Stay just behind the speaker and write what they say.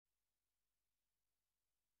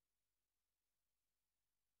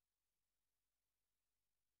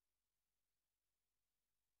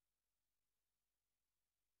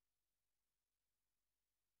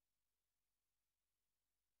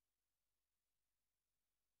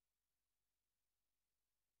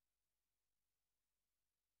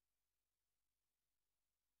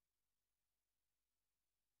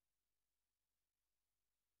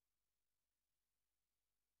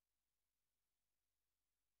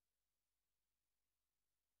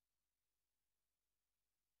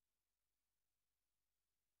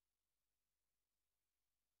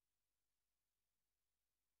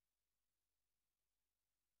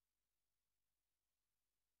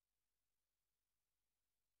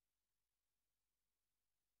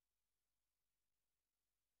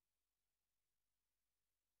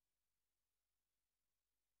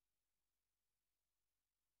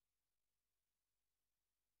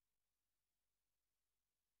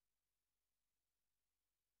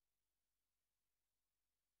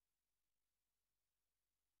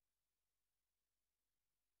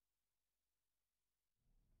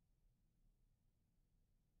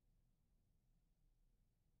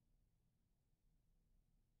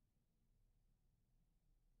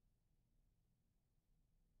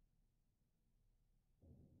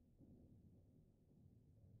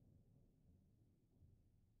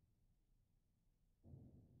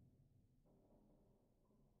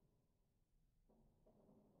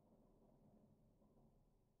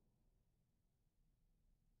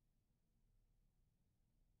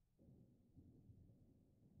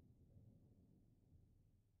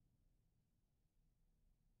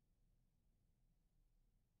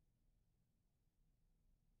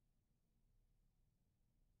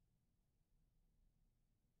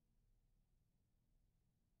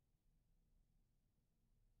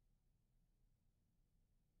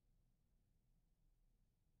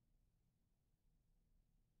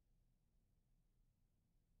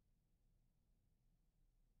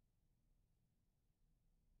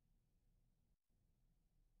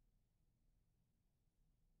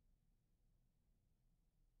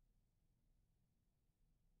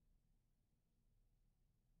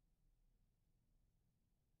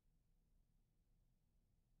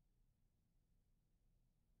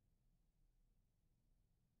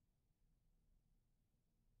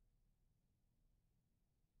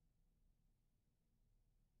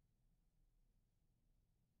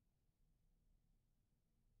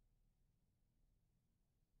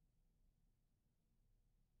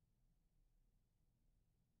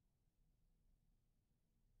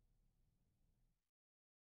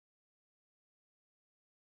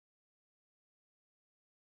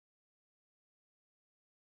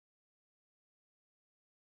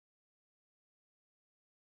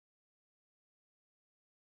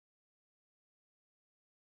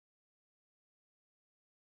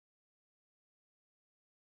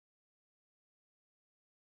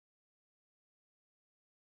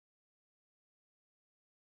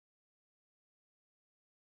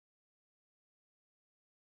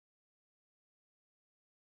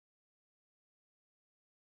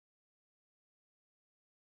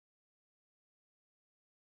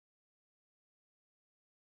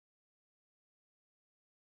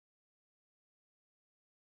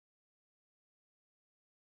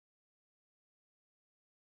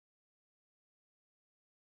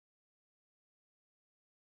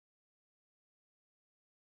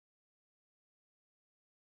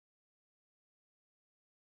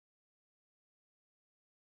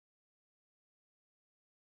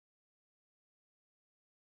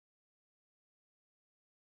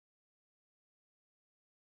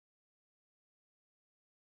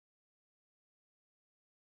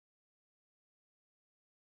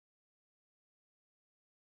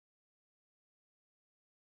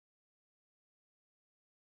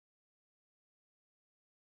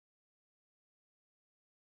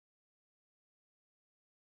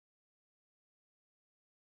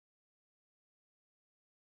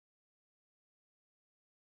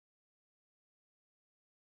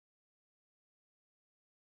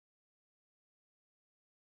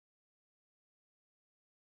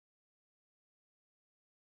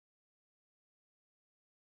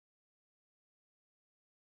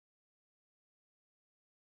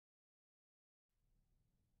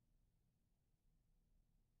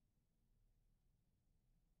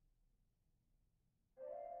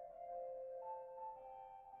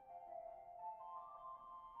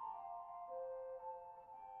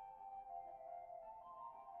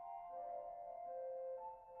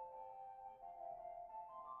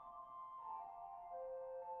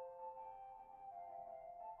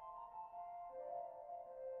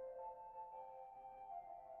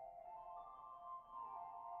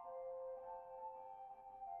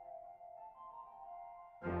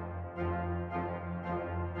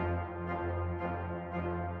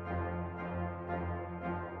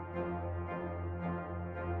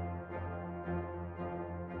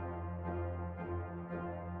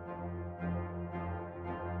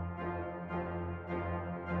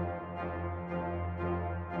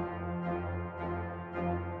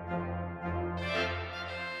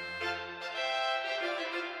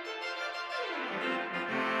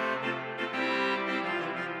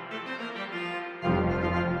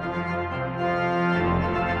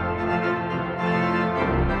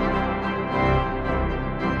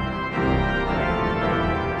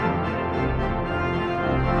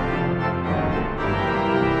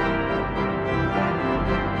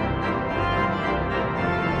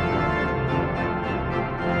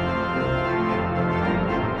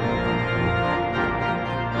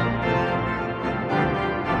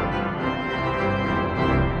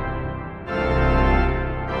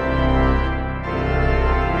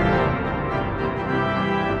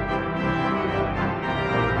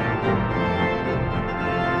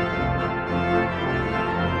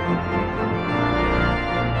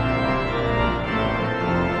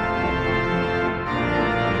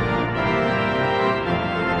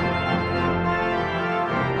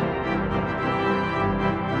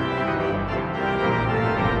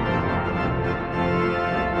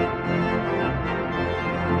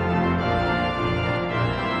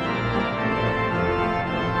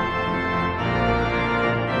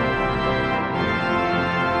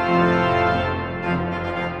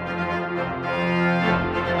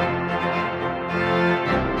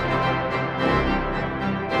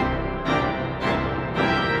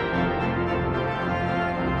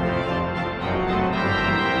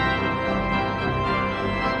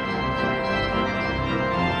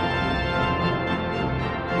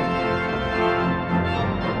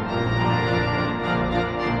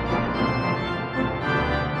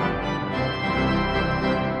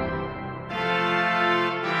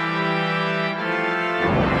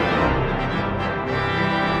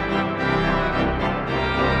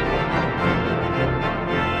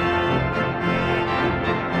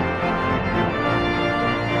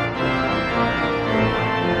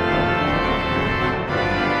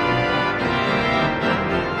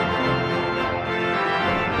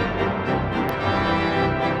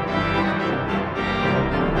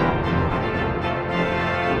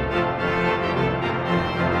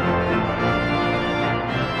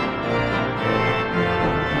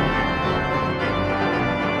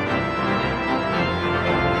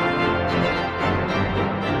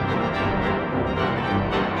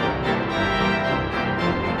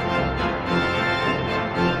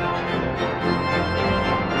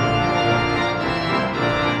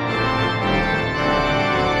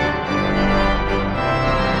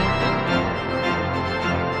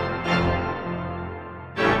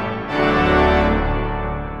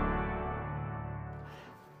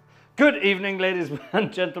Good evening, ladies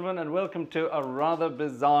and gentlemen, and welcome to a rather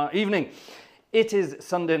bizarre evening. It is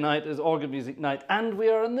Sunday night, it's organ music night, and we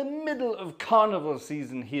are in the middle of carnival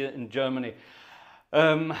season here in Germany.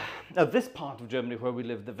 Now this part of Germany where we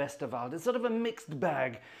live, the Westerwald, is sort of a mixed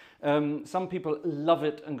bag. Some people love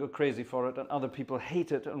it and go crazy for it, and other people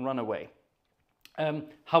hate it and run away.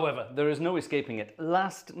 However, there is no escaping it.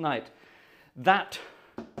 Last night, that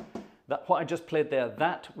what I just played there,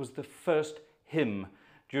 that was the first hymn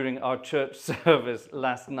during our church service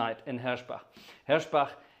last night in Herschbach.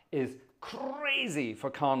 Herschbach is crazy for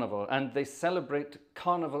carnival, and they celebrate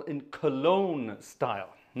carnival in Cologne style.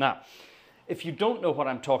 Now, if you don't know what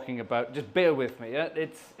I'm talking about, just bear with me. Yeah?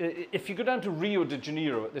 If you go down to Rio de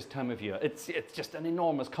Janeiro at this time of year, it's just an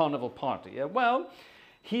enormous carnival party. Yeah? Well,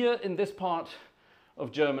 here in this part of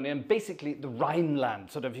Germany, and basically the Rhineland,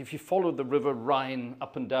 sort of if you follow the river Rhine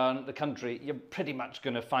up and down the country, you're pretty much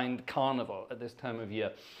going to find carnival at this time of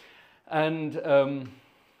year. And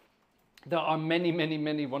there are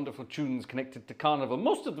many wonderful tunes connected to carnival,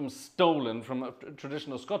 most of them stolen from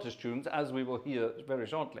traditional Scottish tunes, as we will hear very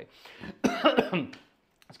shortly.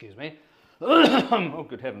 Excuse me. Oh,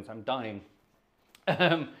 good heavens, I'm dying.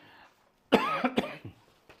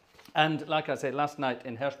 And like I said, last night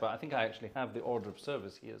in Herschbach, I think I actually have the order of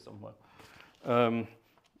service here somewhere.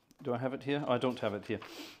 Do I have it here? Oh, I don't have it here.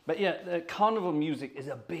 But yeah, carnival music is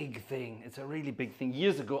a big thing. It's a really big thing.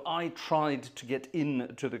 Years ago, I tried to get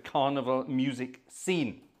into the carnival music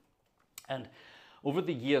scene. And over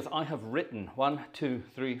the years, I have written 1, 2,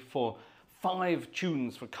 3, 4, 5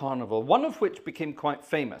 tunes for carnival, one of which became quite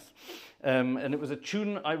famous. And it was a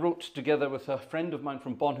tune I wrote together with a friend of mine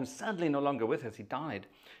from Bonn, who's sadly no longer with us. He died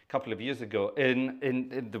a couple of years ago in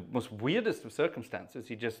the most weirdest of circumstances.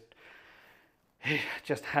 He just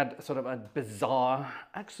had sort of a bizarre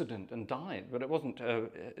accident and died, but it wasn't,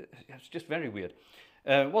 it's just very weird.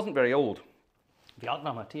 It wasn't very old. Wie alt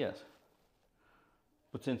war Matthias?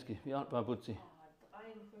 Budzinski, wie alt war Budzi?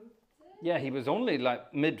 Yeah, he was only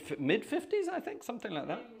like mid-50s, I think, something like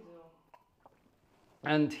that.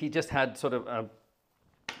 And he just had sort of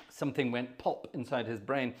something went pop inside his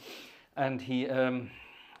brain, and he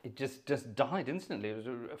it just died instantly. It was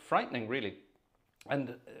frightening, really.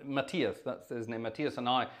 And Matthias, that's his name, Matthias and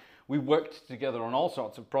I, we worked together on all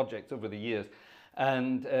sorts of projects over the years,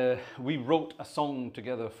 and we wrote a song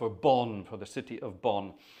together for Bonn, for the city of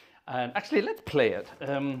Bonn. And actually, let's play it.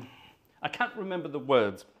 I can't remember the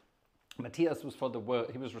words. Matthias was for the word,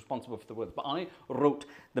 he was responsible for the words, but I wrote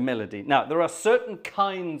the melody. Now, there are certain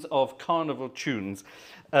kinds of carnival tunes.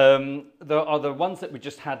 There are the ones that we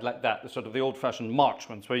just had like that, the sort of the old-fashioned march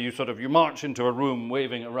ones, where you march into a room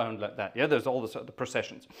waving around like that. Yeah, there's all the sort of the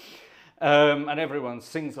processions. And everyone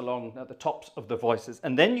sings along at the tops of their voices.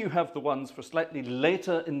 And then you have the ones for slightly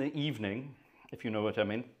later in the evening, if you know what I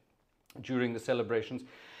mean, during the celebrations.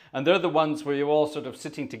 And they're the ones where you're all sort of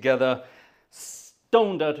sitting together,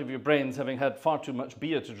 stoned out of your brains, having had far too much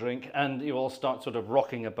beer to drink, and you all start sort of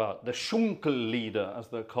rocking about. The Schunkellieder, as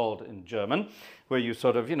they're called in German, where you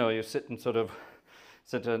sort of, you know, you sit and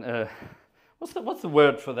what's the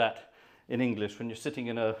word for that in English, when you're sitting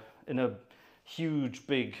in a huge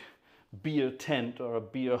big beer tent or a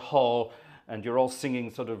beer hall, and you're all singing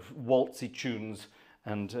sort of waltzy tunes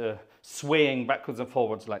and swaying backwards and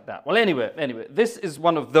forwards like that. Well, anyway, this is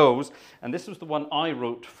one of those, and this was the one I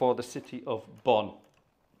wrote for the city of Bonn.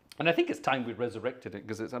 And I think it's time we resurrected it,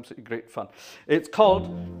 because it's absolutely great fun. It's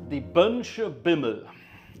called the Böhnische Bimmel,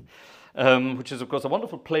 which is, of course, a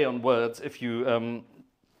wonderful play on words if you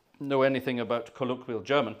know anything about colloquial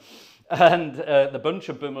German. And the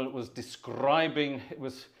Böhnische Bimmel was describing,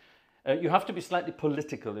 you have to be slightly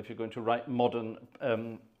political if you're going to write modern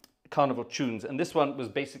carnival tunes, and this one was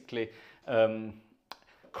basically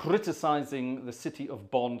criticizing the city of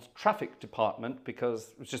Bonn's traffic department,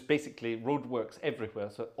 because it was just basically roadworks everywhere.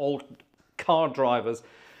 So all car drivers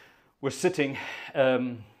were sitting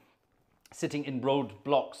in road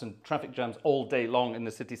blocks and traffic jams all day long in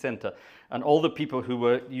the city centre, and all the people who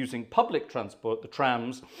were using public transport, the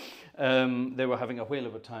trams, they were having a whale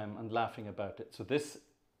of a time and laughing about it. So this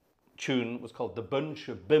tune was called the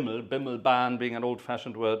Böhnische Bimmel, Bimmelbahn being an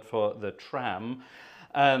old-fashioned word for the tram,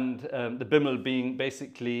 and the Bimmel being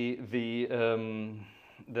basically the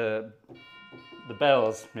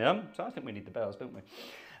bells, yeah? So I think we need the bells, don't we?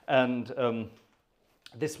 And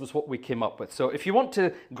this was what we came up with. So if you want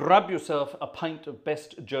to grab yourself a pint of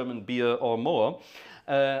best German beer or more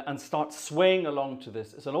and start swaying along to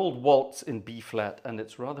this, it's an old waltz in B-flat, and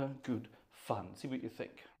it's rather good fun. See what you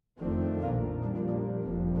think.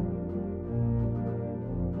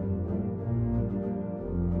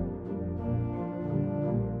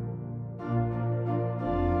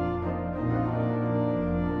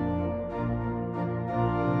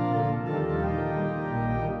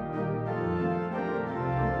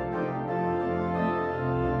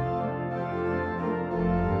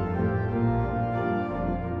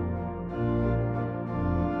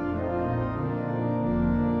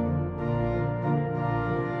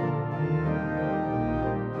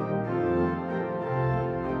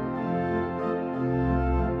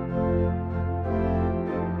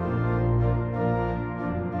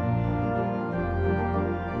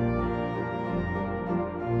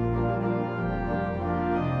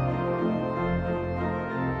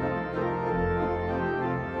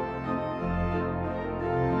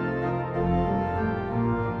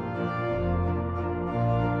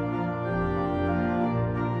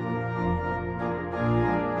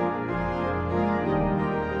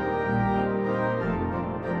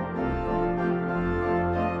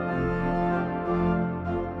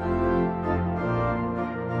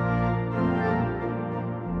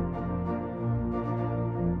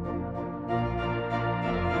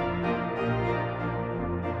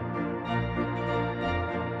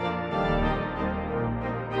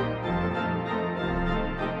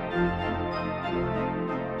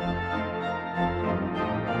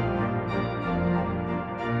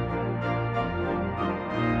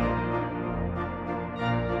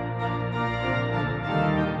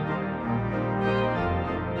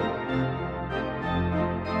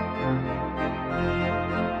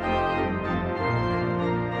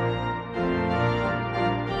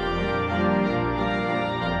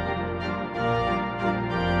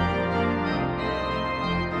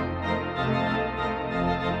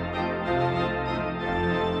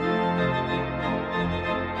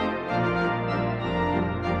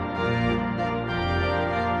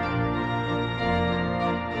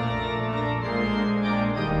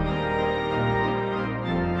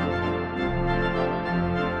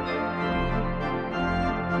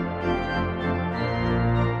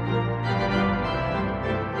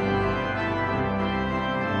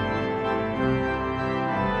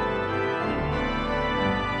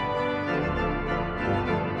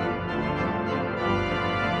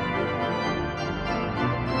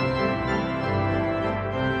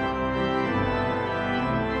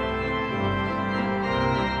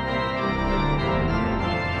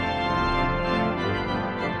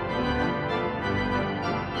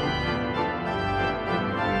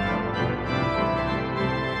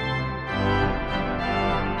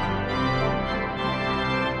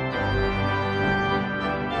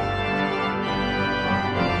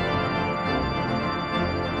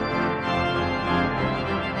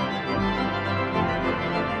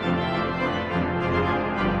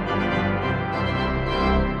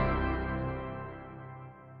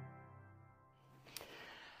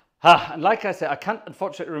 And like I said, I can't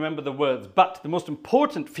unfortunately remember the words, but the most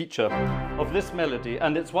important feature of this melody,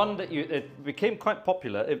 and it's one that it became quite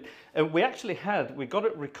popular. We got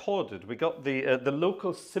it recorded. We got the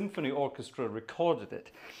local symphony orchestra recorded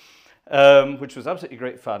it, which was absolutely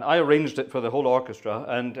great fun. I arranged it for the whole orchestra,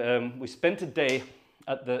 and we spent a day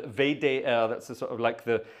at the VDR. That's the sort of like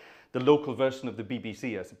the local version of the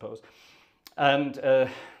BBC, I suppose. And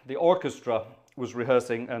the orchestra was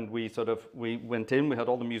rehearsing, and we went in, we had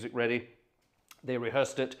all the music ready, they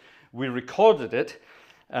rehearsed it, we recorded it,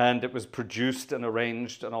 and it was produced and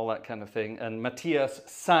arranged and all that kind of thing, and Matthias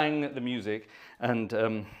sang the music, and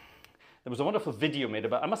there was a wonderful video made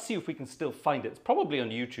about it. I must see if we can still find it. It's probably on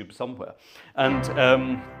YouTube somewhere.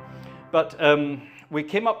 And we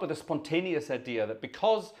came up with a spontaneous idea that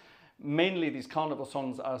because mainly these carnival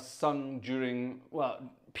songs are sung during, well,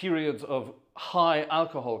 periods of high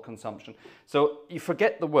alcohol consumption. So you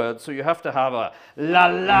forget the words, so you have to have a la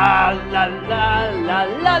la la la la la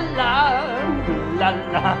la la la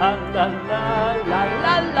la la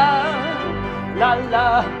la la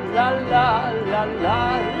la la la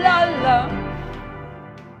la la.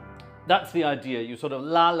 That's the idea. You sort of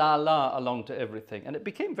la la la along to everything, and it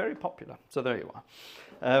became very popular. So there you are.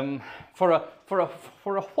 For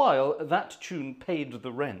a while, that tune paid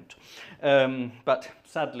the rent, but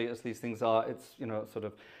sadly, as these things are, it's sort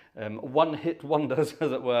of one-hit wonders,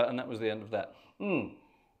 as it were, and that was the end of that.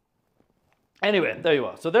 Anyway, there you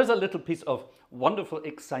are. So there's a little piece of wonderful,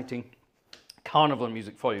 exciting carnival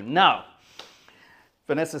music for you. Now,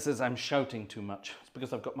 Vanessa says I'm shouting too much. It's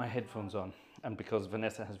because I've got my headphones on, and because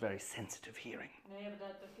Vanessa has very sensitive hearing.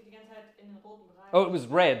 Oh, it was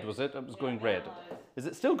red, was it? It was going red. Is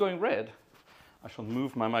it still going red? I shall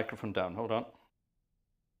move my microphone down. Hold on.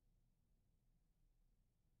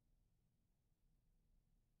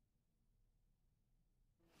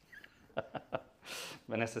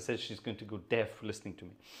 Vanessa says she's going to go deaf listening to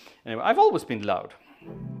me. Anyway, I've always been loud.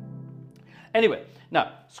 Anyway,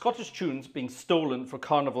 now, Scottish tunes being stolen for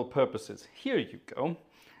carnival purposes. Here you go.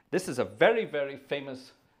 This is a very, very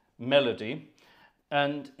famous melody,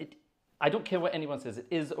 and I don't care what anyone says, it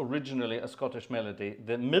is originally a Scottish melody.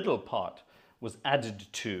 The middle part was added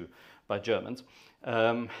to by Germans.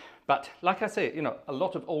 But like I say, a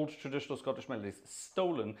lot of old traditional Scottish melodies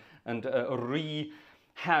stolen and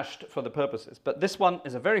rehashed for the purposes. But this one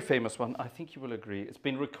is a very famous one. I think you will agree. It's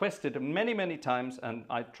been requested many, many times, and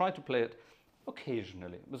I try to play it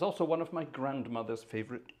occasionally. It was also one of my grandmother's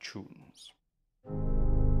favorite tunes.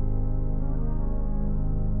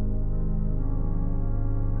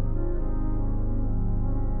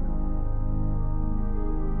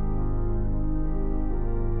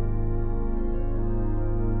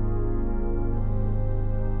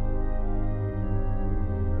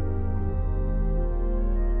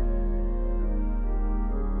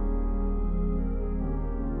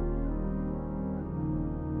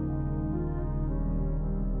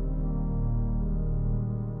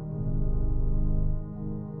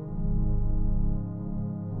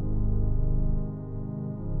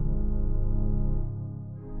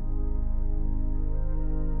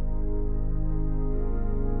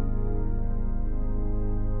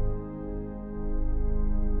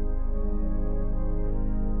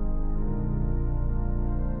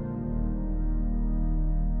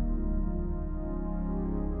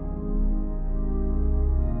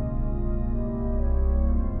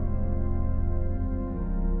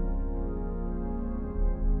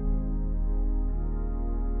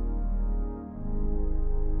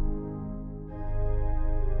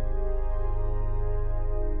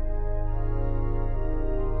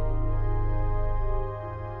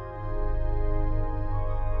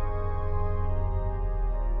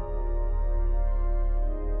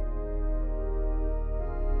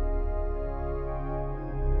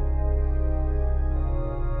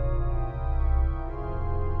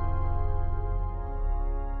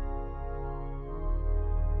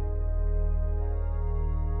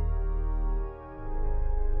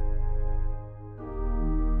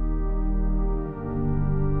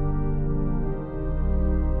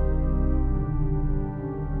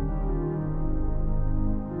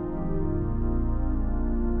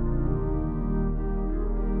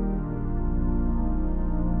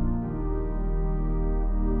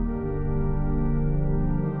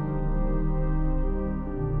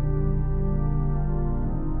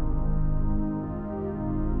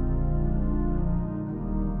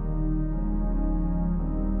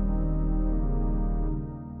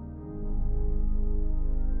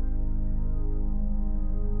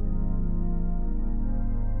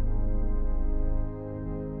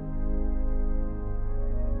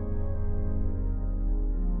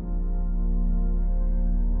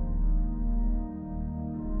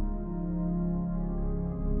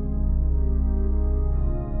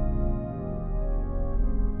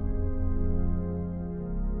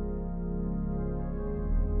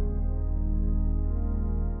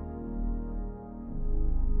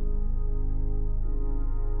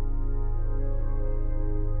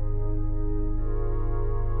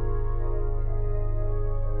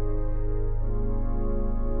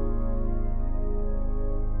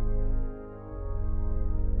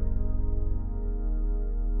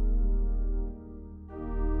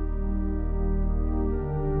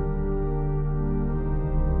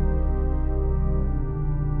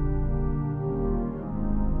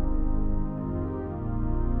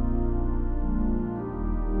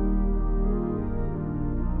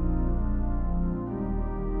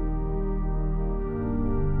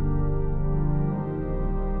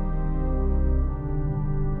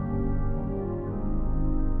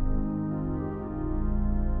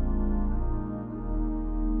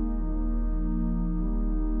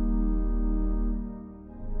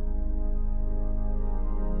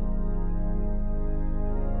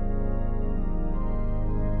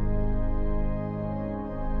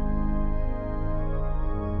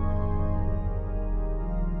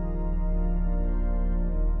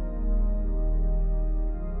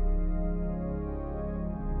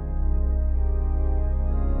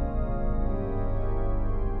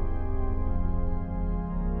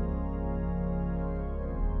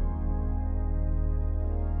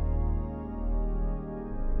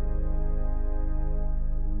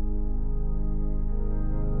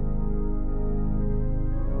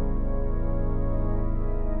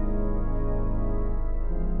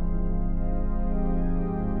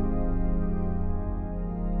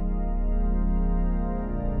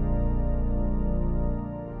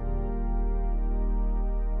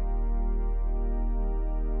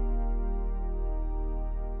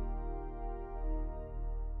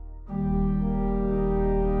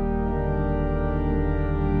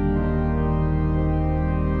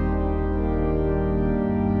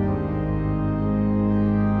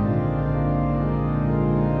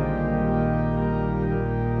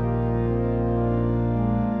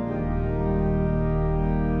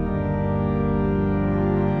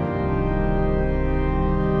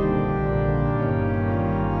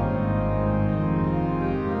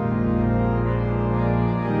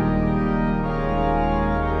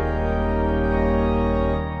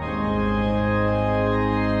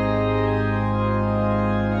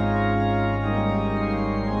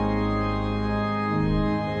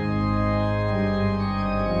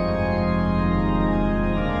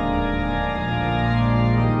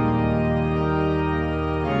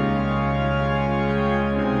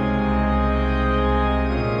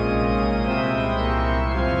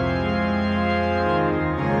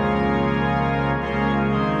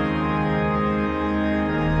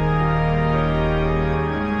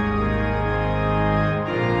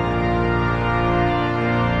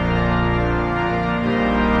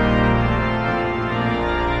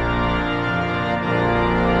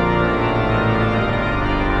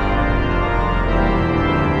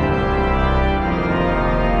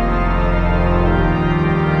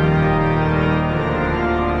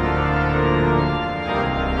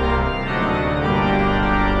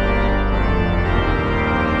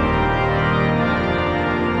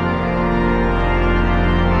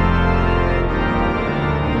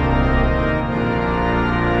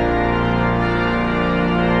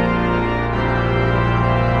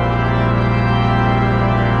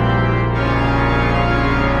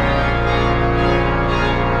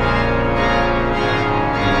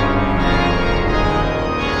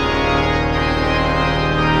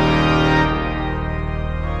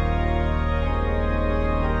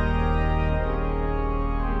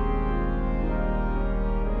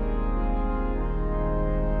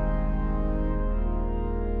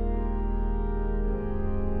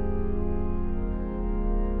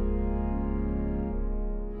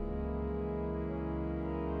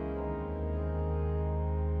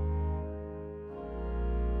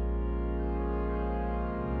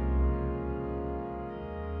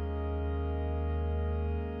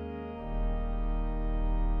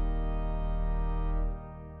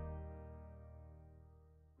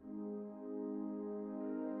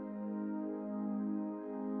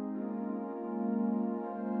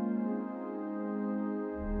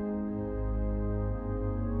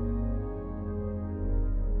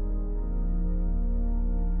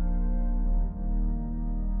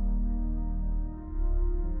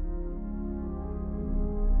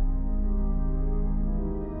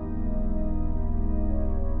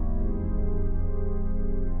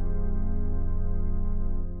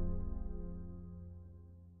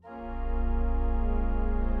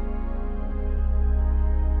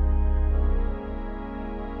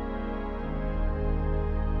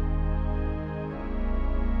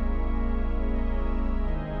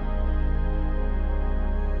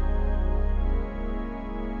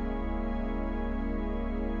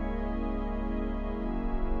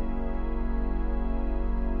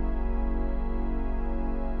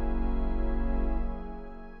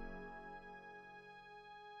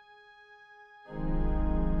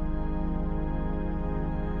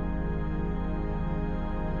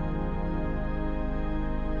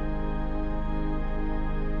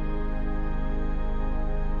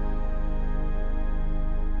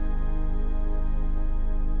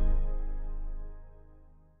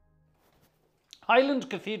 Highland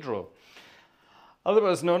Cathedral,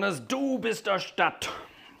 otherwise known as Du bist der Stadt,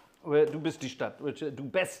 Du bist die Stadt, Du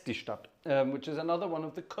bist die Stadt, which is another one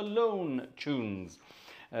of the Cologne tunes.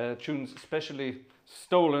 Tunes specially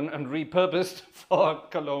stolen and repurposed for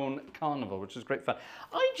Cologne Carnival, which is great fun.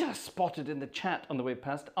 I just spotted in the chat on the way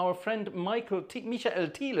past our friend Michael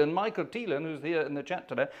Thielen, who's here in the chat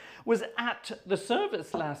today, was at the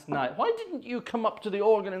service last night. Why didn't you come up to the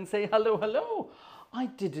organ and say hello, hello? I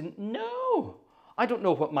didn't know. I don't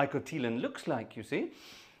know what Michael Thielen looks like, you see.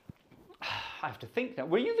 I have to think now.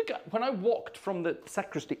 Were you the guy, when I walked from the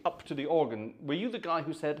sacristy up to the organ, were you the guy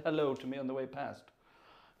who said hello to me on the way past?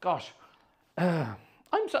 Gosh,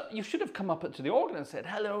 you should have come up to the organ and said,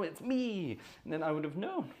 hello, it's me. And then I would have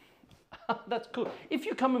known. That's cool. If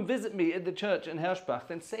you come and visit me at the church in Herschbach,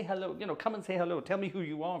 then say hello. You know, come and say hello. Tell me who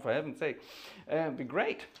you are, for heaven's sake. It'd be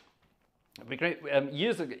great. It'd be great.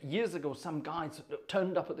 Years ago, some guy sort of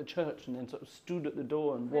turned up at the church and then sort of stood at the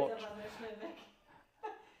door and watched. Ja,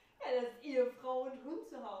 das ist Ihre Frau und Hund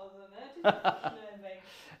zu Hause, ne? Schnell weg.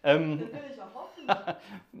 Das will ich auch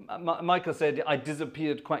hoffen. Michael said I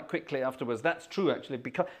disappeared quite quickly afterwards. That's true, actually,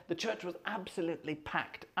 because the church was absolutely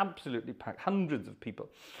packed, hundreds of people.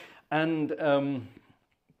 And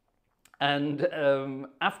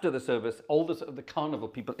after the service, all the carnival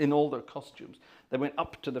people in all their costumes, they went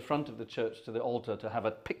up to the front of the church, to the altar, to have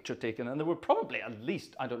a picture taken. And there were probably at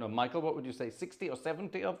least, I don't know, Michael, what would you say, 60 or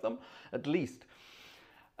 70 of them, at least.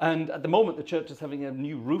 And at the moment, the church is having a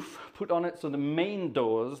new roof put on it. So the main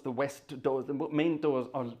doors, the west doors, the main doors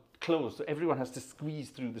are closed. So everyone has to squeeze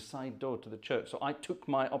through the side door to the church. So I took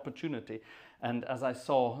my opportunity. And as I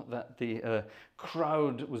saw that the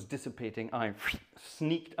crowd was dissipating, I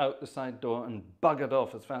sneaked out the side door and buggered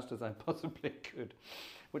off as fast as I possibly could,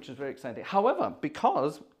 which was very exciting. However,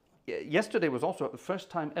 because yesterday was also the first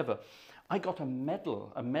time ever, I got a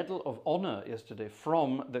medal of honor yesterday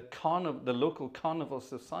from the local Carnival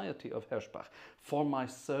Society of Herschbach for my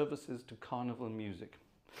services to carnival music.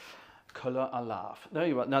 Color Alaf. There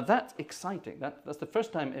you are. Now that's exciting. That's the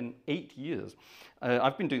first time in 8 years.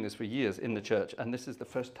 I've been doing this for years in the church, and this is the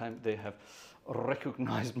first time they have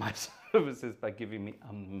recognized my services by giving me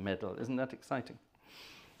a medal. Isn't that exciting?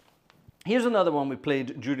 Here's another one we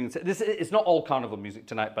played during it's not all carnival music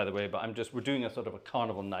tonight, by the way, but we're doing a sort of a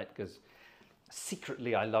carnival night because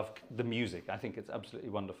secretly I love the music. I think it's absolutely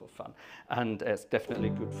wonderful fun, and it's definitely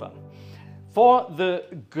good fun. For the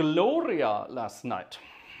Gloria last night,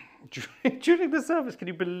 during the service, can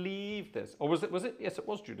you believe this? Or was it? Yes, it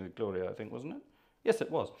was during the Gloria, I think, wasn't it? Yes,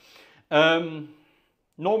 it was.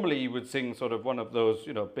 Normally you would sing sort of one of those,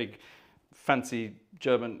 you know, big fancy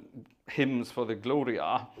German hymns for the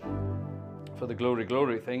Gloria, for the glory,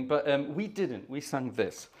 glory thing, but we didn't. We sang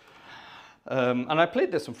this. And I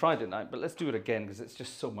played this on Friday night, but let's do it again because it's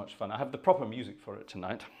just so much fun. I have the proper music for it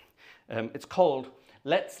tonight. It's called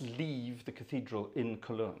Let's Leave the Cathedral in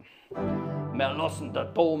Cologne. Merlossen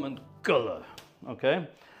dat Bomen Gulle. Okay?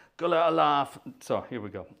 Gulle Alaf. So here we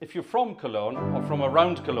go. If you're from Cologne or from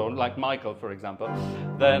around Cologne, like Michael, for example,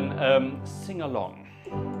 then sing along.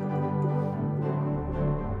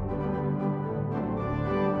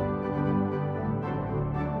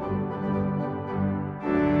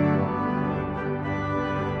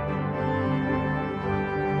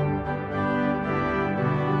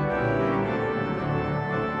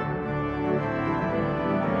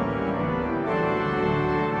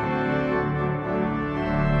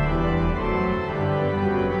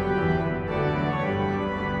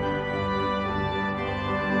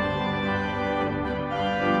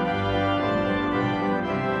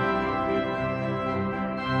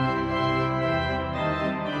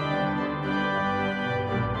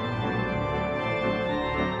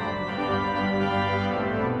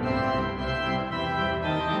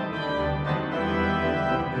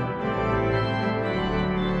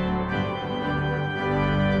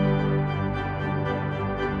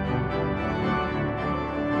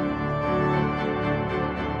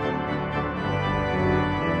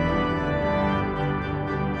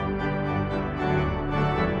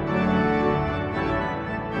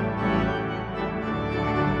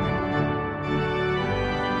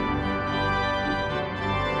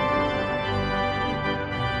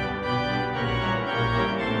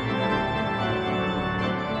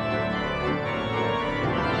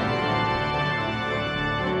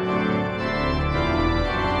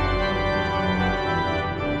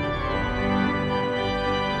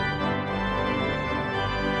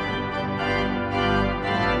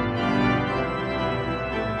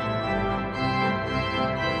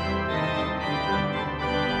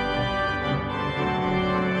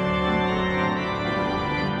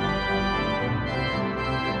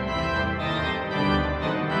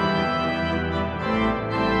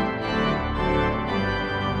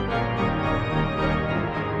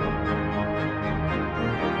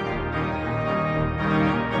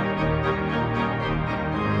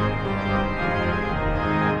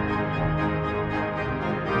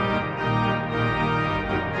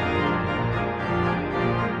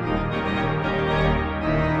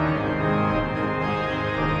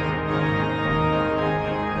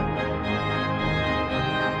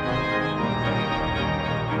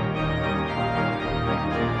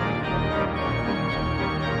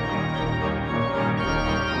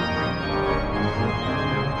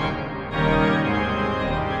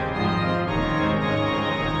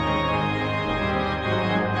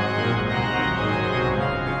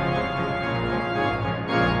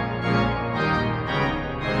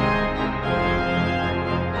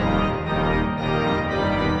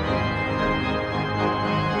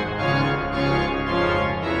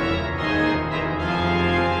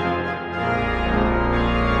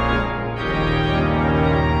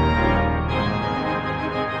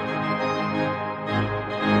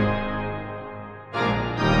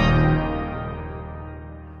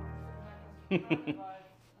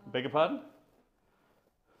 Beg your pardon?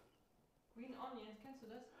 Green Onions, kennst du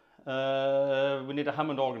das? We need a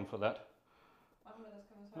Hammond organ for that. Machen wir das,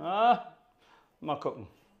 können wir es heute Mal gucken.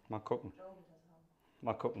 Mal gucken. Joe wird das haben.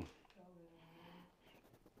 Mal gucken. Joe will das haben.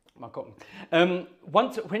 Mal gucken.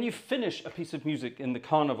 When you finish a piece of music in the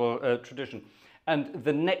carnival tradition, and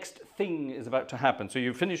the next thing is about to happen, so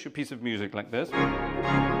you finish your piece of music like this.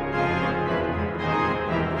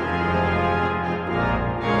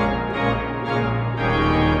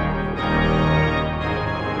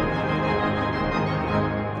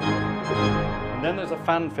 And then there's a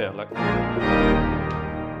fanfare, like,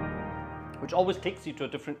 which always takes you to a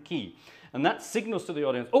different key. And that signals to the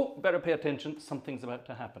audience, oh, better pay attention, something's about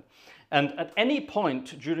to happen. And at any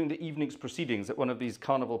point during the evening's proceedings at one of these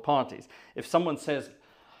carnival parties, if someone says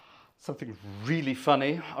something really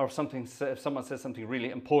funny, or if someone says something really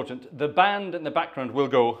important, the band in the background will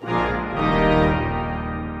go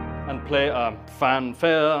and play a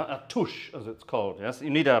fanfare, a tush, as it's called. Yes, you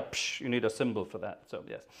need a psh, you need a symbol for that. So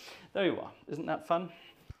yes, there you are. Isn't that fun?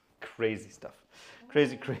 Crazy stuff.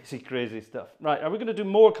 Crazy, crazy, crazy stuff. Right, are we going to do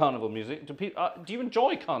more carnival music? Do you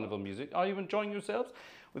enjoy carnival music? Are you enjoying yourselves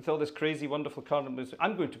with all this crazy, wonderful carnival music?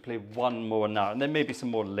 I'm going to play one more now, and then maybe some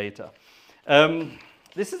more later.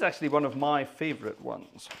 This is actually one of my favorite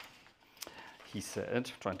ones, he said,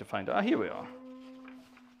 trying to find out. Here we are.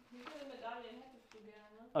 Wie viele Medaillen hättest du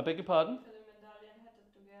gerne? I beg your pardon? Wie viele Medaillen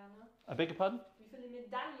hättest du gerne? I beg your pardon? Wie viele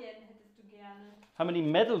Medaillen hättest du gerne? How many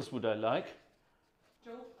medals would I like?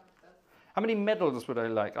 Joe fragt das. How many medals would I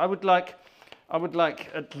like? I would like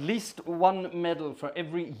at least one medal for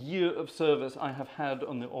every year of service I have had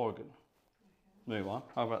on the organ. There you are.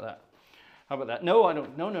 How about that? How about that? No, I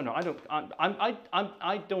don't. No.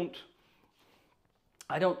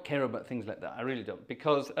 I don't care about things like that. I really don't,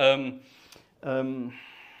 because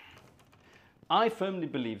I firmly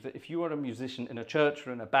believe that if you are a musician in a church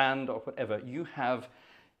or in a band or whatever, you have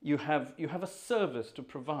a service to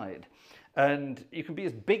provide. And you can be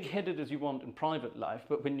as big-headed as you want in private life,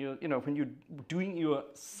 but when you're doing your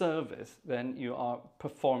service, then you are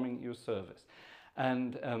performing your service.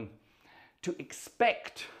 And to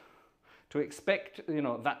expect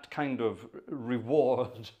that kind of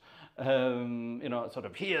reward, sort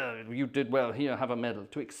of, here, you did well, here, have a medal.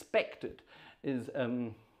 To expect it is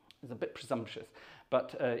a bit presumptuous.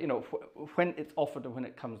 But when it's offered and when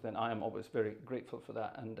it comes, then I am always very grateful for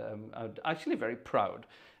that, and I'm actually very proud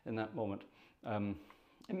in that moment.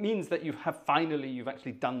 It means that you've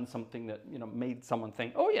actually done something that made someone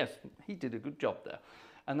think, oh yes, he did a good job there,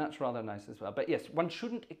 and that's rather nice as well. But yes, one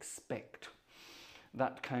shouldn't expect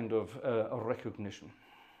that kind of recognition,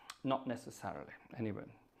 not necessarily. Anyway,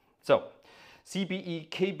 so CBE,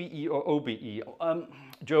 KBE, or OBE.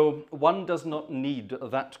 Joe, one does not need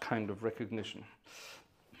that kind of recognition.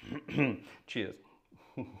 Cheers.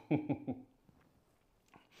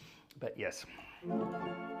 But yes,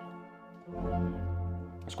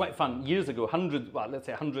 it's quite fun. Years ago, let's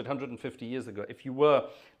say 150 years ago, if you were,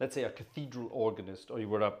 let's say, a cathedral organist, or you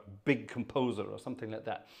were a big composer or something like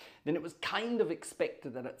that, then it was kind of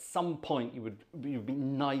expected that at some point you would be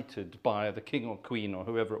knighted by the king or queen or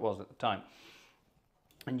whoever it was at the time.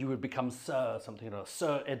 And you would become Sir something,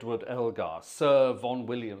 Sir Edward Elgar, Sir Von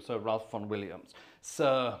Williams, Sir Ralph Von Williams,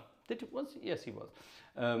 Sir, yes he was,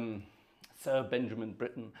 Sir Benjamin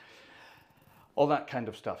Britten, all that kind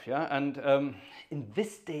of stuff, yeah. And in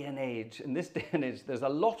this day and age, there's a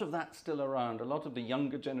lot of that still around. A lot of the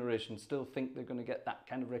younger generation still think they're going to get that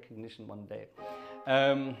kind of recognition one day.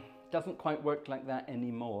 Doesn't quite work like that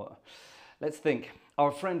anymore. Let's think.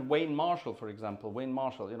 Our friend Wayne Marshall, for example. Wayne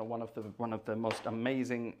Marshall, one of the most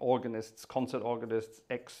amazing organists, concert organists,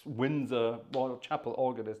 ex-Windsor Royal Chapel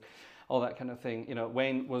organist, all that kind of thing.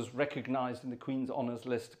 Wayne was recognized in the Queen's Honours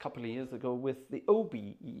List a couple of years ago with the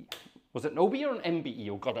OBE. Was it an OBE or an MBE?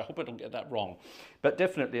 Oh God, I hope I don't get that wrong. But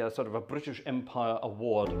definitely a sort of a British Empire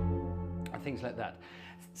award and things like that.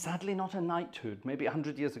 Sadly, not a knighthood. Maybe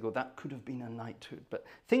 100 years ago, that could have been a knighthood, but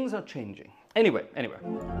things are changing. Anyway,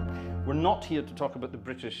 we're not here to talk about the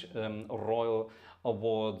British Royal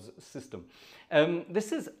Awards system.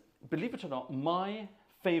 This is, believe it or not, my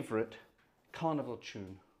favorite carnival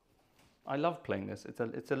tune. I love playing this.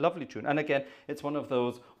 It's a lovely tune. And again, it's one of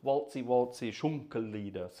those waltzy,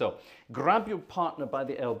 Schunkellieder. So grab your partner by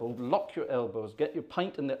the elbow, lock your elbows, get your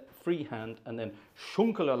pint in the free hand, and then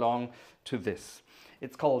schunkel along to this.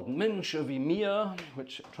 It's called Menschen wie mir,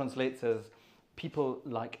 which translates as people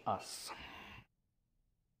like us.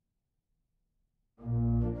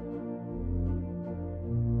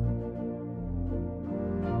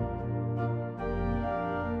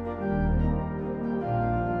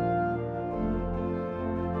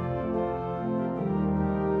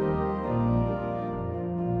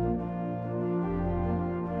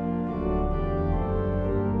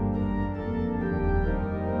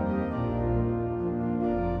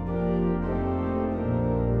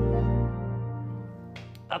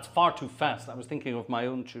 That's far too fast. I was thinking of my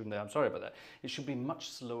own tune there. I'm sorry about that. It should be much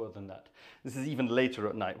slower than that. This is even later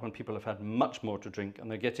at night when people have had much more to drink and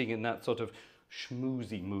they're getting in that sort of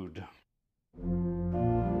schmoozy mood.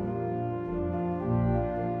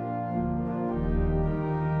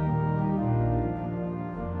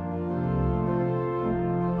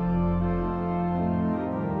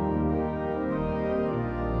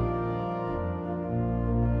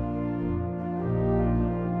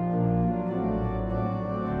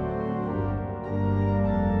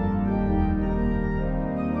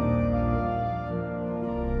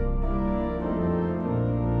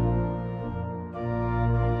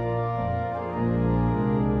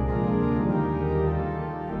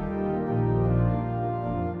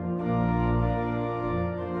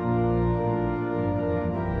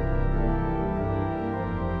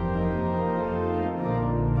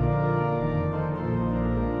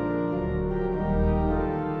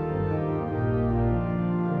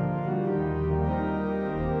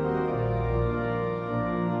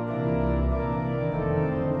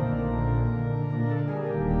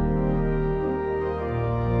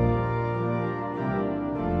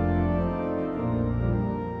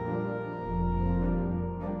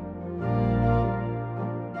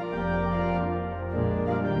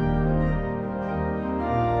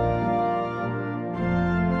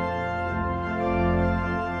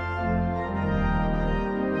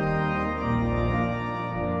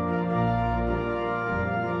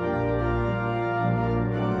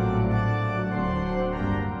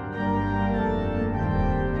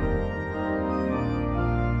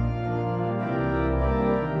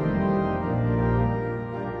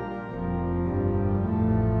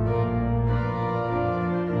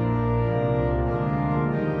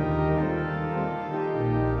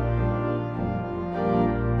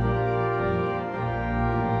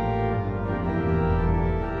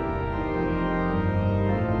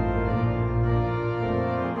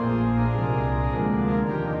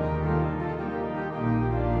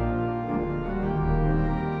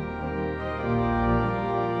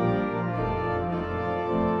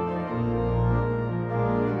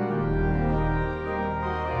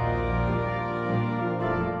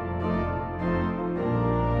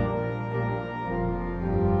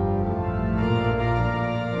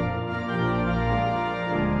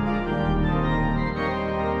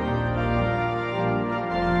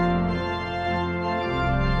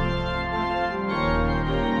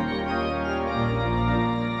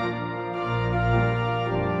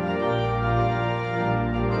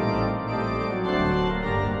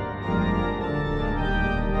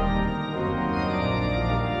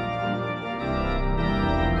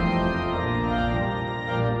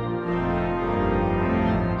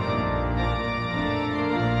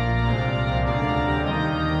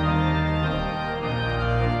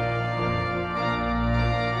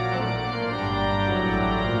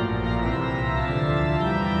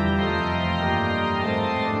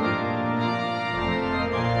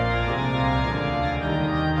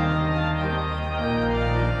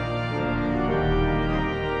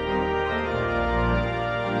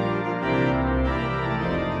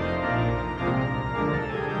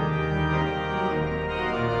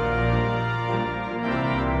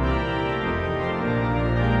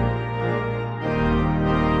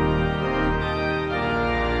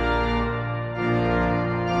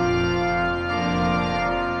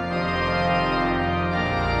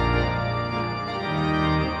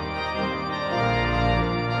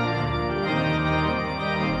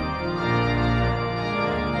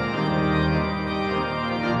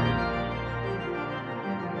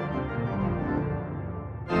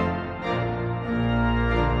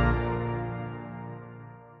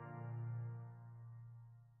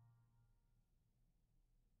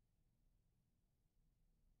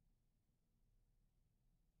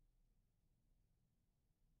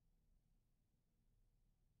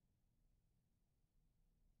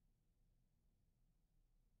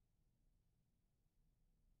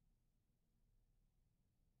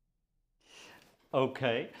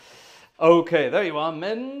 Okay. Okay, there you are.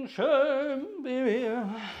 Menschen, baby.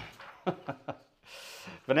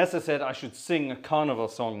 Vanessa said I should sing a carnival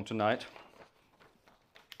song tonight.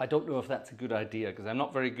 I don't know if that's a good idea because I'm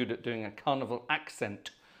not very good at doing a carnival accent.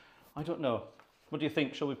 I don't know. What do you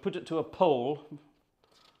think? Shall we put it to a poll?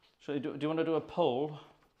 Shall we do you want to do a poll?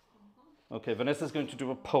 Okay, Vanessa's going to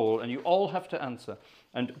do a poll and you all have to answer.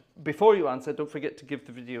 And before you answer, don't forget to give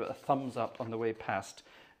the video a thumbs up on the way past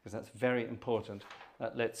because that's very important.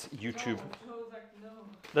 That lets YouTube...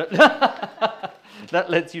 No. That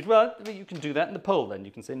lets you... Well, you can do that in the poll then.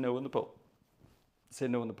 You can say no in the poll. Say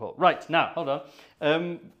no in the poll. Right, now, hold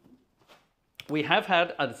on. We have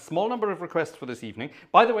had a small number of requests for this evening.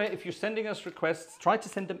 By the way, if you're sending us requests, try to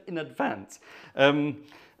send them in advance.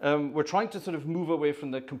 We're trying to sort of move away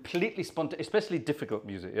from the completely spontaneous, especially difficult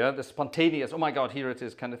music, yeah? The spontaneous, oh my God, here it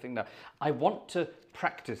is kind of thing now. I want to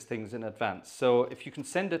practice things in advance. So if you can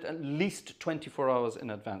send it at least 24 hours in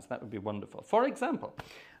advance, that would be wonderful. For example,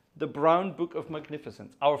 the Brown Book of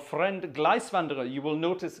Magnificence. Our friend Gleiswanderer, you will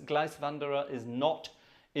notice Gleiswanderer is not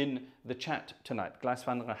in the chat tonight.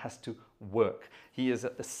 Gleiswanderer has to work. He is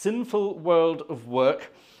at the sinful world of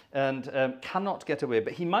work and cannot get away.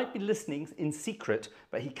 But he might be listening in secret,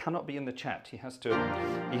 but he cannot be in the chat. He has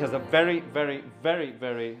a very, very, very,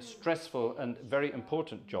 very stressful and very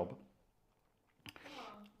important job.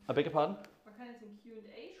 I beg your pardon? Man kann jetzt ein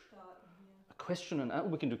Q&A starten hier. A question and answer.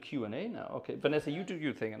 We can do Q&A now. Okay, Vanessa, you do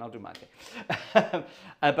your thing and I'll do my thing.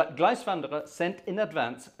 But Gleiswanderer sent in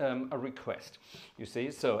advance a request, you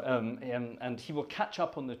see. So, and he will catch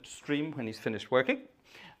up on the stream when he's finished working.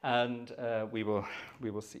 And we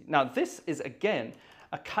will see. Now, this is again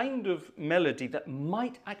a kind of melody that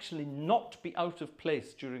might actually not be out of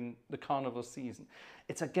place during the carnival season.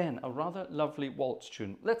 It's again a rather lovely waltz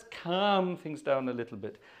tune. Let's calm things down a little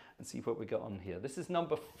bit and see what we got on here. This is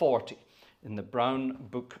number 40 in the Brown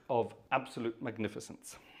Book of Absolute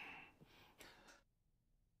Magnificence.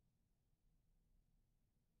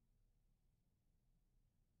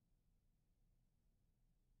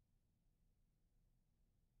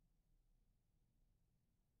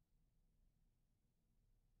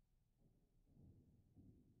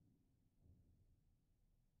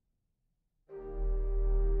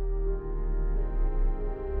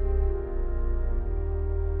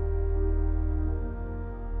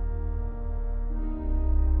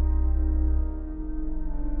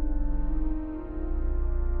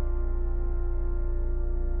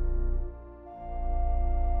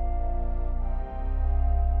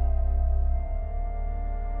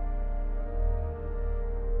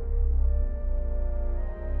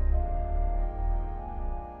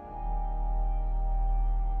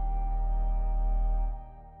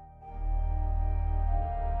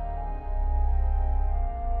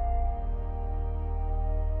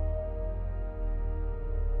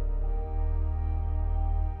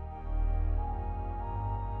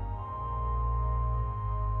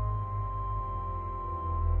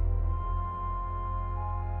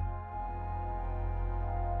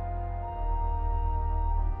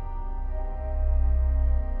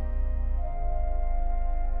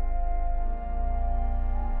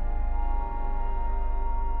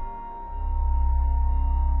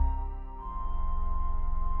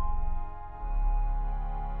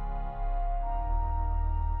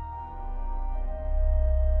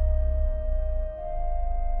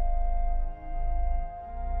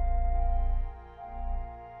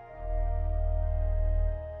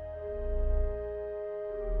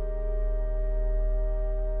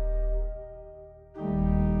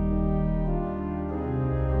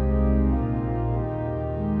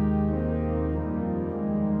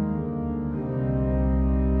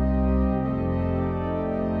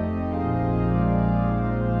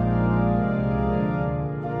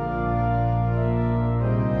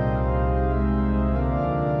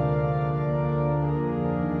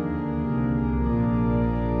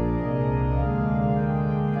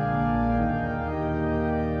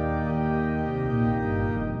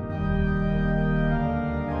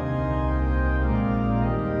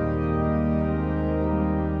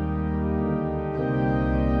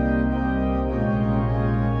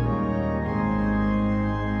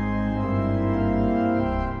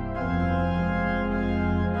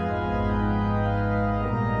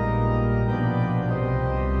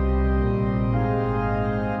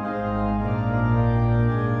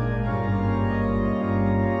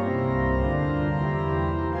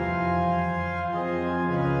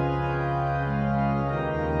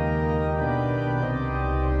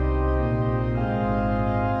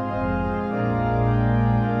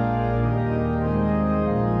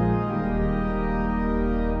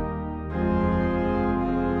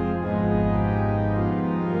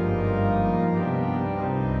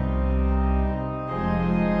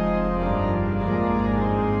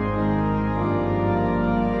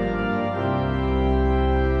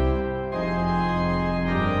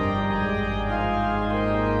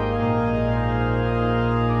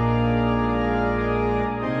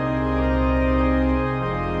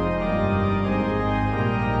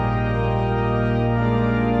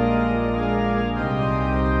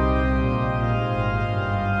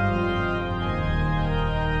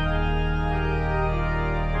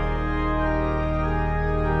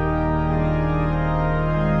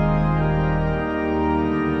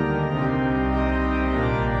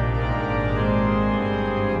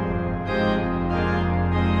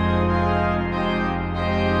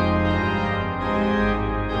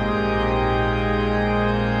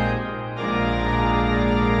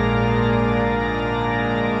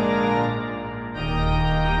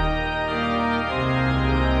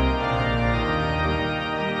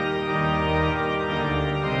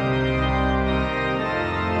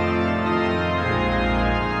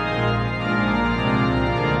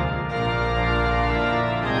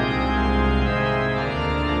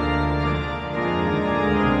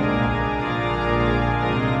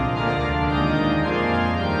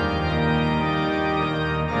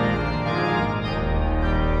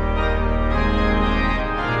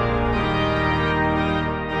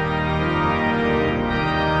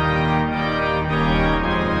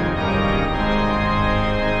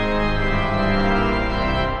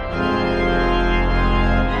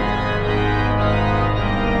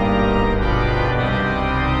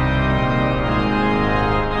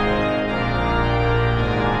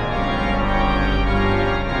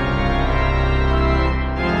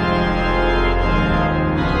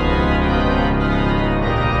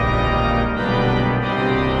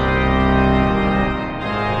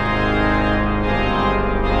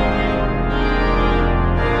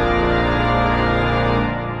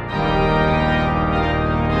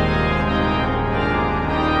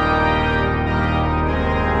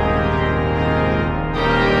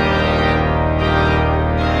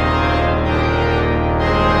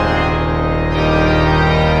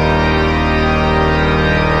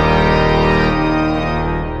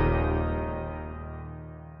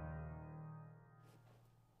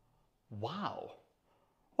 Wow.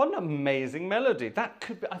 What an amazing melody. That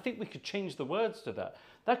could be, I think we could change the words to that.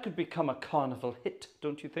 That could become a carnival hit,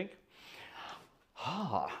 don't you think?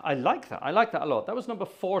 Ah, I like that. I like that a lot. That was number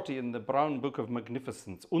 40 in the Brown Book of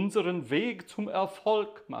Magnificence. Unseren Weg zum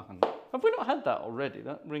Erfolg machen. Have we not had that already?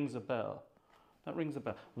 That rings a bell. That rings a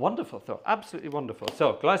bell. Wonderful thought. Absolutely wonderful.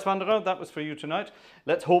 So, Gleiswanderer, that was for you tonight.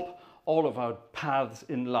 Let's hope all of our paths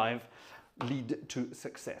in life lead to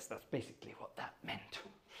success. That's basically what that meant.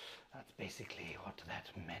 That's basically what that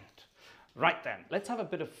meant. Right then, let's have a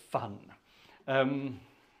bit of fun.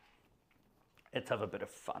 Let's have a bit of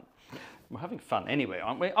fun. We're having fun anyway,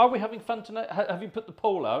 aren't we? Are we having fun tonight? Have you put the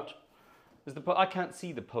poll out? Is the I can't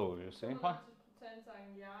see the poll, you see. 85%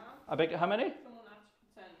 sagen ja. I beg how many?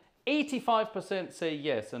 85%. 85% say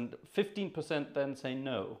yes and 15% then say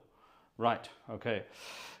no. Right, okay.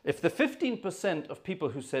 If the 15% of people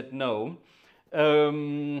who said no,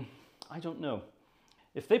 I don't know.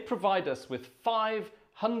 If they provide us with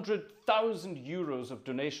 500,000 euros of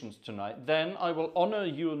donations tonight, then I will honor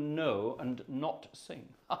your no and not sing.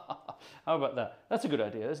 How about that? That's a good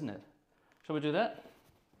idea, isn't it? Shall we do that?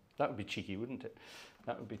 That would be cheeky, wouldn't it?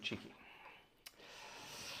 That would be cheeky.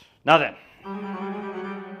 Now then,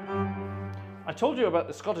 I told you about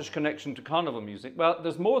the Scottish connection to carnival music. Well,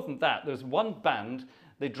 there's more than that. There's one band,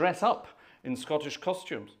 they dress up in Scottish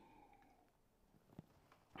costumes.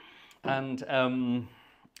 And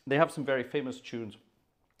they have some very famous tunes,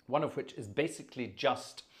 one of which is basically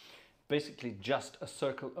just a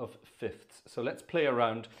circle of fifths. So let's play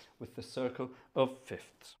around with the circle of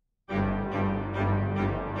fifths.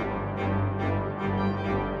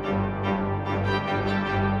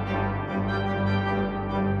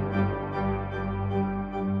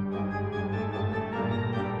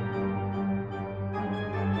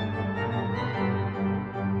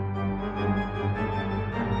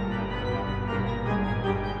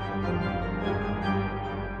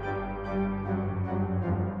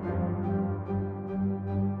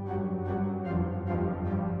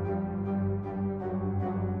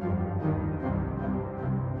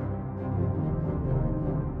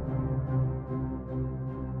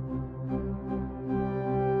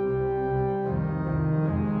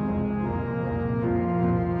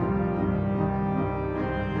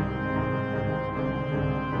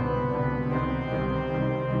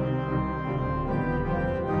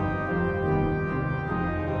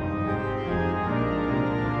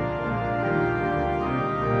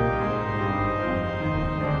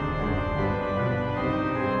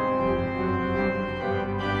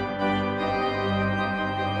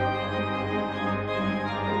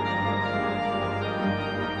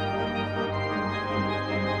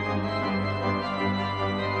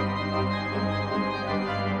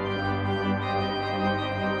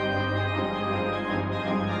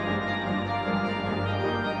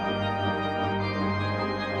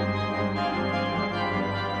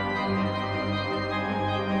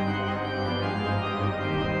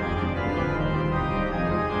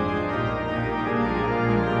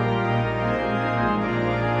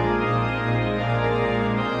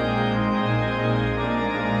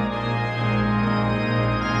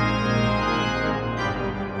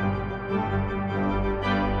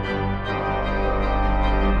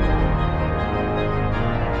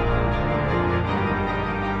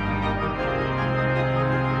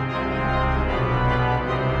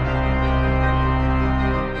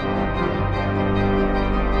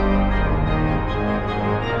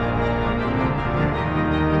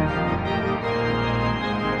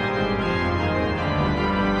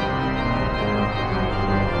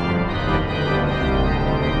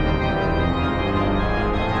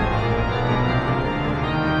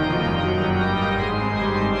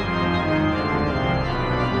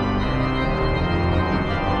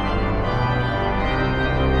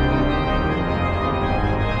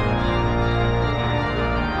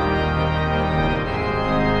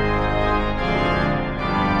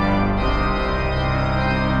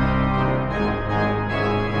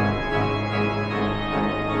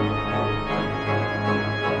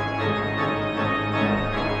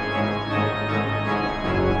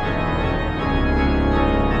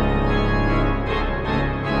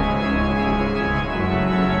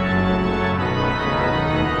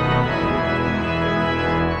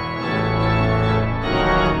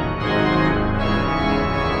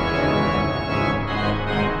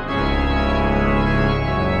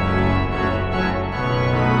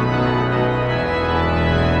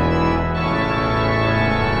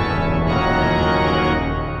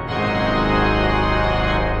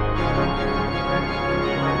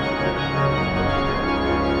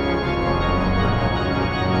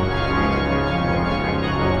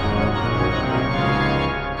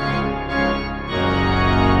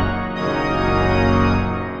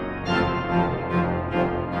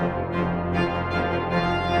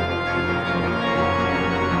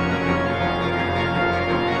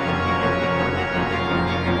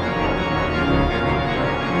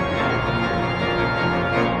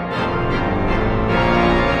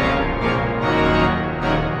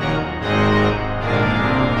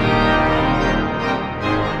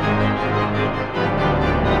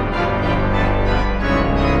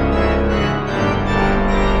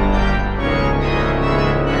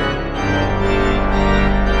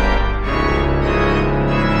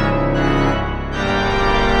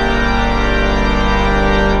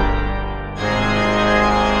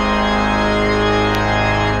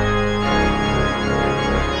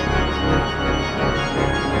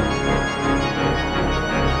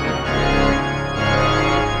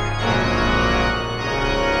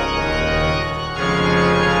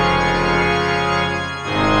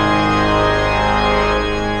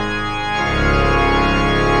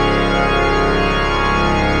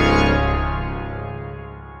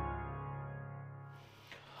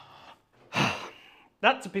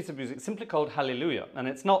 piece of music simply called Hallelujah, and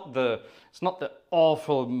it's not the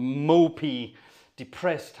awful, mopey,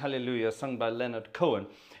 depressed Hallelujah sung by Leonard Cohen.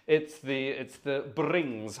 It's the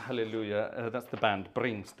Brings Hallelujah. That's the band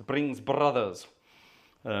Brings, the Brings Brothers.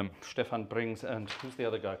 Stefan Brings and who's the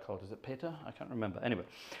other guy called? Is it Peter? I can't remember. Anyway,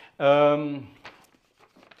 and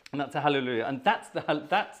that's a Hallelujah, and that's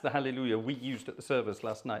the Hallelujah we used at the service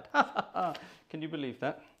last night. Can you believe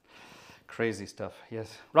that? Crazy stuff.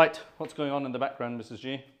 Yes. Right. What's going on in the background, Mrs.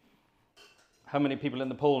 G? How many people in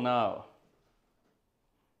the poll now?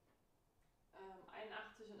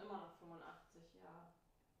 81 und immer noch 85, ja.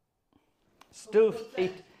 Still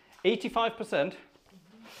 85%.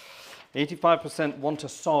 85% want a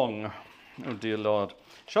song. Oh dear Lord.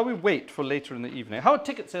 Shall we wait for later in the evening? How are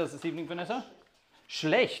ticket sales this evening, Vanessa?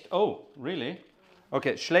 Schlecht. Oh, really?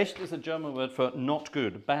 Okay, schlecht is a German word for not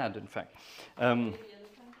good, bad, in fact.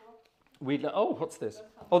 Oh, what's this?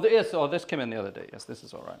 Oh, this came in the other day. Yes, this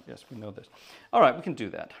is all right. Yes, we know this. All right, we can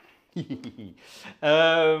do that.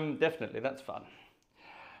 Definitely, that's fun.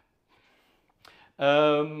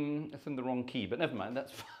 It's in the wrong key, but never mind,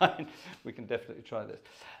 that's fine. We can definitely try this.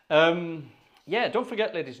 Yeah, don't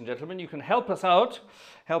forget, ladies and gentlemen, you can help us out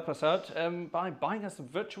by buying us a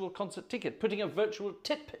virtual concert ticket, putting a virtual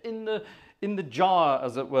tip in the jar,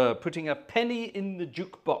 as it were, putting a penny in the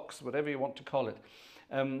jukebox, whatever you want to call it.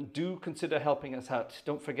 Do consider helping us out.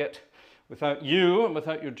 Don't forget, without you and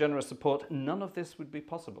without your generous support, none of this would be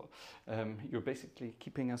possible. You're basically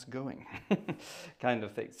keeping us going, kind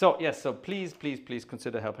of thing. So yes, so please, please, please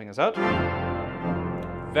consider helping us out.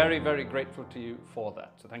 Very, very grateful to you for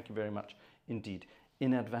that. So thank you very much indeed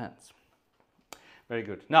in advance. Very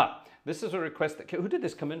good. Now, this is a request that who did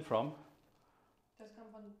this come in from?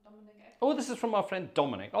 Oh, this is from our friend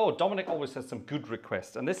Dominic. Oh, Dominic always has some good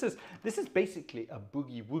requests, and this is basically a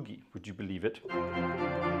boogie woogie. Would you believe it?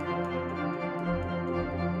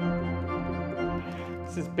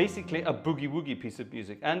 This is basically a boogie woogie piece of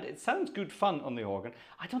music, and it sounds good fun on the organ.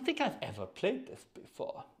 I don't think I've ever played this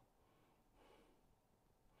before.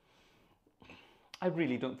 I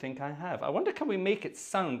really don't think I have. I wonder, can we make it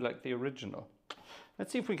sound like the original?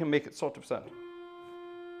 Let's see if we can make it sort of sound.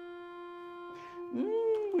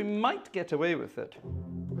 We might get away with it.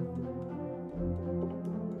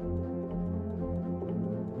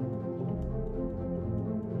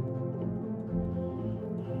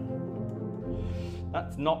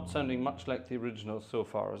 That's not sounding much like the original so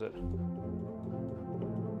far, is it?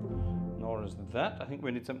 Nor is that. I think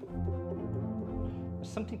we need some...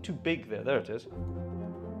 There's something too big there. There it is.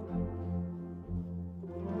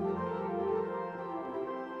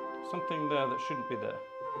 Something there that shouldn't be there.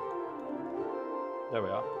 There we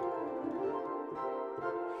are.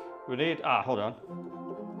 We need... hold on.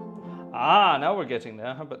 Now we're getting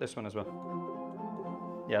there. How about this one as well?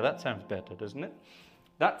 Yeah, that sounds better, doesn't it?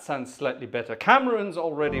 That sounds slightly better. Cameron's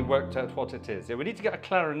already worked out what it is. Yeah, we need to get a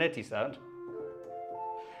clarinetty sound.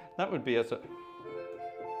 That would be a...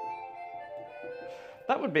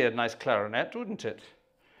 That would be a nice clarinet, wouldn't it?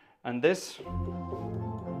 And this...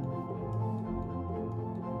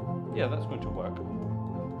 Yeah, that's going to work.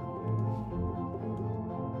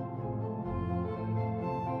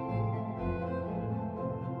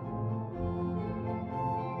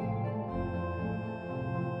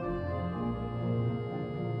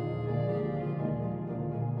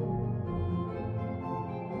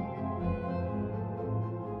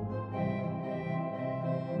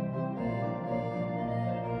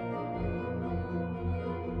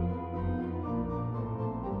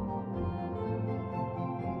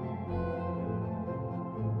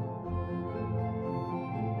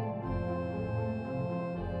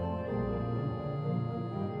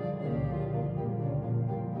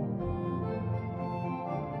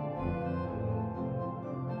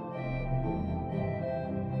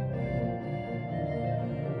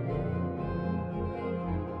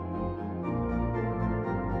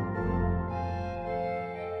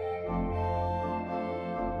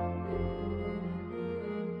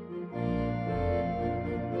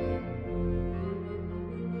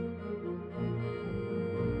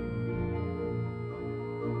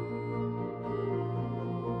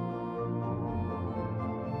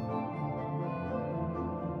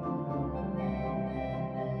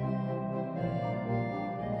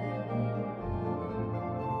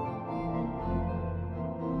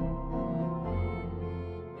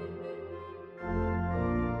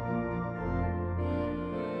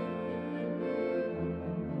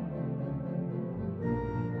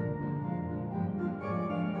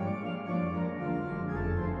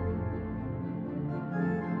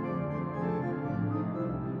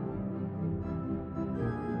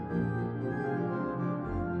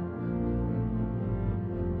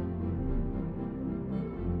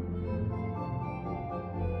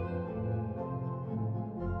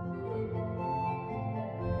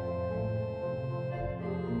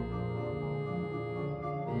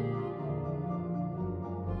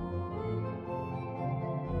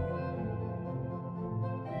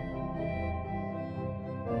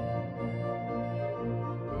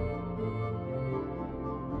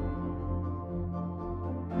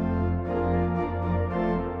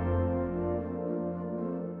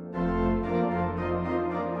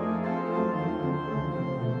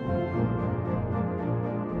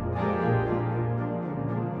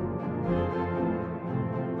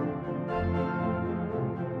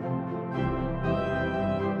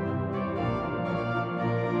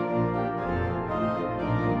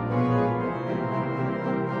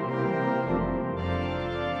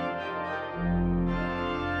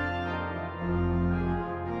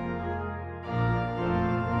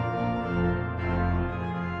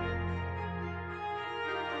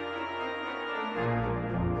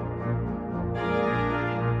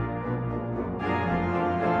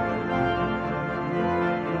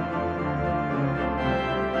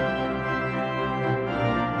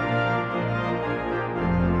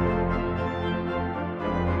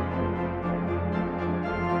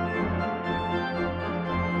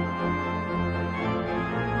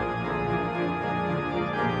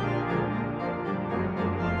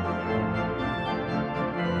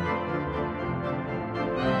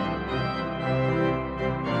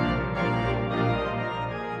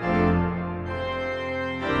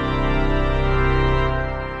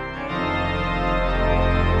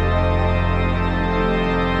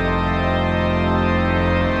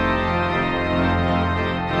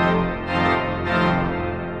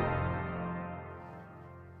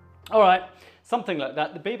 something like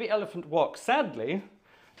that. The Baby Elephant Walk. Sadly,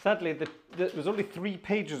 there was only 3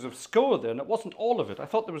 pages of score there, and it wasn't all of it. I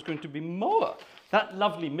thought there was going to be more. That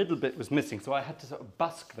lovely middle bit was missing, so I had to sort of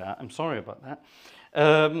busk that. I'm sorry about that.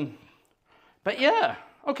 But yeah,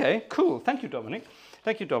 okay, cool. Thank you, Dominic.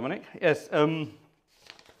 Thank you, Dominic. Yes,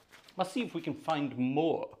 let's see if we can find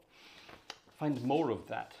more. Find more of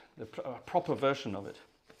that, a proper version of it.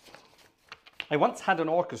 I once had an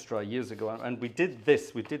orchestra years ago, and we did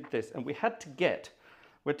this, and we had to get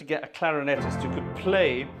a clarinetist who could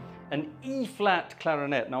play an E-flat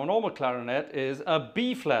clarinet. Now, a normal clarinet is a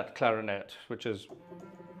B-flat clarinet, which is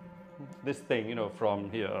this thing, you know, from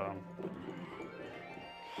here.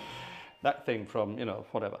 That thing from, you know,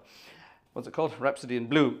 whatever. What's it called? Rhapsody in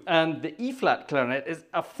Blue. And the E-flat clarinet is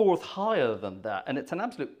a 4th higher than that, and it's an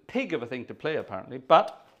absolute pig of a thing to play, apparently.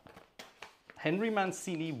 But Henry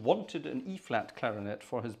Mancini wanted an E-flat clarinet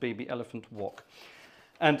for his Baby Elephant Walk.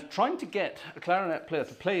 And trying to get a clarinet player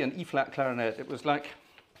to play an E-flat clarinet, it was like...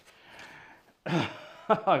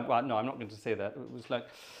 well, no, I'm not going to say that. It was like,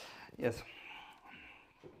 yes...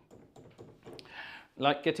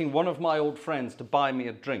 like getting one of my old friends to buy me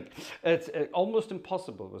a drink. It's almost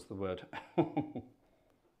impossible was the word.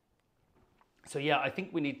 So yeah, I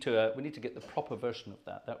think we need to get the proper version of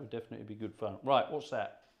that. That would definitely be good fun. Right, what's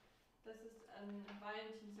that? Das ist ein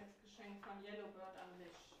Valentinstagsgeschenk von Yellowbird an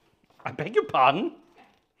dich. I beg your pardon? Ja.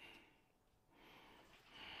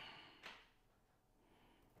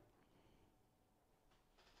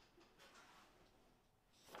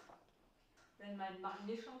 Wenn mein Mann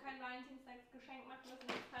mir schon kein Valentinstagsgeschenk macht, müssen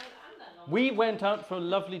es halt andere. We went out for a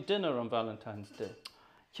lovely dinner on Valentine's Day.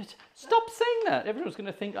 Stop saying that. Everyone's going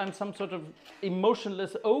to think I'm some sort of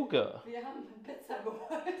emotionless ogre. Wir haben Pizza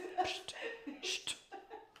geholt. Psst, psst.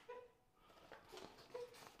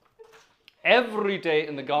 Every day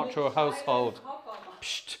in the Gartshore household,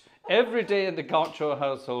 psst, every day in the Gartshore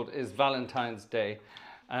household is Valentine's Day.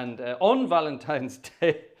 And on Valentine's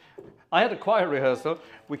Day, I had a choir rehearsal.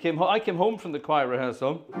 I came home from the choir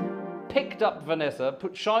rehearsal, picked up Vanessa,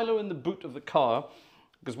 put Shiloh in the boot of the car,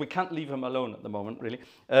 because we can't leave him alone at the moment, really.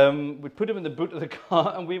 We put him in the boot of the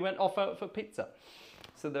car and we went off out for pizza.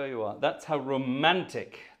 So there you are. That's how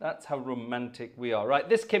romantic we are. Right,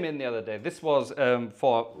 this came in the other day. This was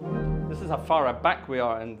this is how far back we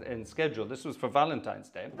are in schedule. This was for Valentine's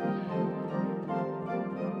Day.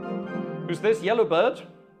 Who's this? Yellowbird?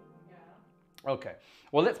 Yeah. Okay.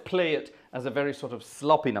 Well, let's play it as a very sort of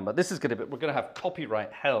sloppy number. This is going to be, we're going to have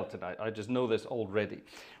copyright hell tonight. I just know this already.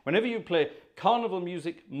 Whenever you play carnival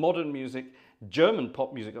music, modern music, German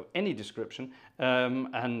pop music of any description,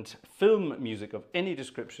 and film music of any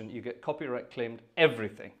description, you get copyright claimed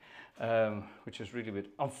everything, which is really weird.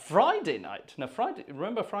 On Friday night,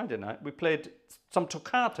 remember Friday night? We played some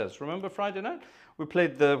toccatas. Remember Friday night? We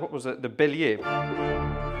played the, what was it, the Bélier.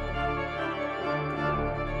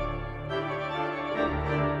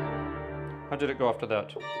 How did it go after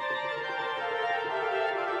that?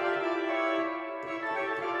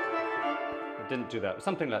 It didn't do that.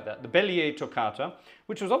 Something like that. The Bélier Toccata,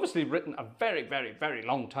 which was obviously written a very, very, very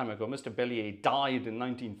long time ago. Mr. Bélier died in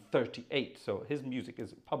 1938, so his music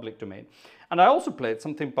is public domain. And I also played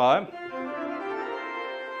something by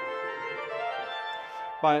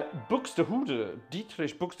Buxtehude,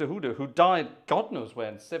 Dietrich Buxtehude, who died God knows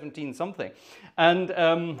when, 17-something. And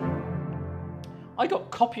I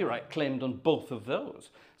got copyright claimed on both of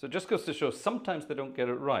those. So it just goes to show sometimes they don't get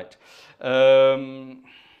it right.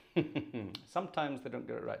 Sometimes they don't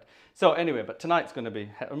get it right. So anyway, but tonight's going to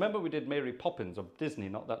be... Remember we did Mary Poppins of Disney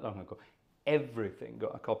not that long ago? Everything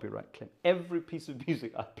got a copyright claim. Every piece of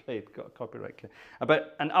music I played got a copyright claim. About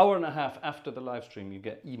an hour and a half after the live stream, you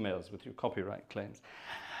get emails with your copyright claims.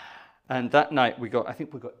 And that night I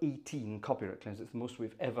think we got 18 copyright claims. It's the most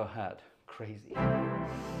we've ever had. Crazy.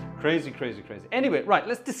 Crazy, crazy, crazy. Anyway, right,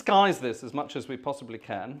 let's disguise this as much as we possibly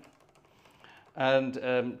can and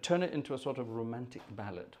turn it into a sort of romantic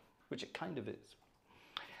ballad, which it kind of is.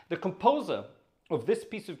 The composer of this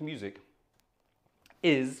piece of music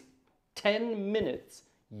is 10 minutes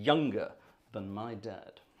younger than my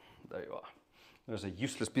dad. There you are. There's a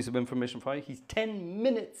useless piece of information for you. He's 10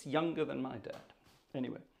 minutes younger than my dad.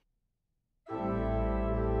 Anyway.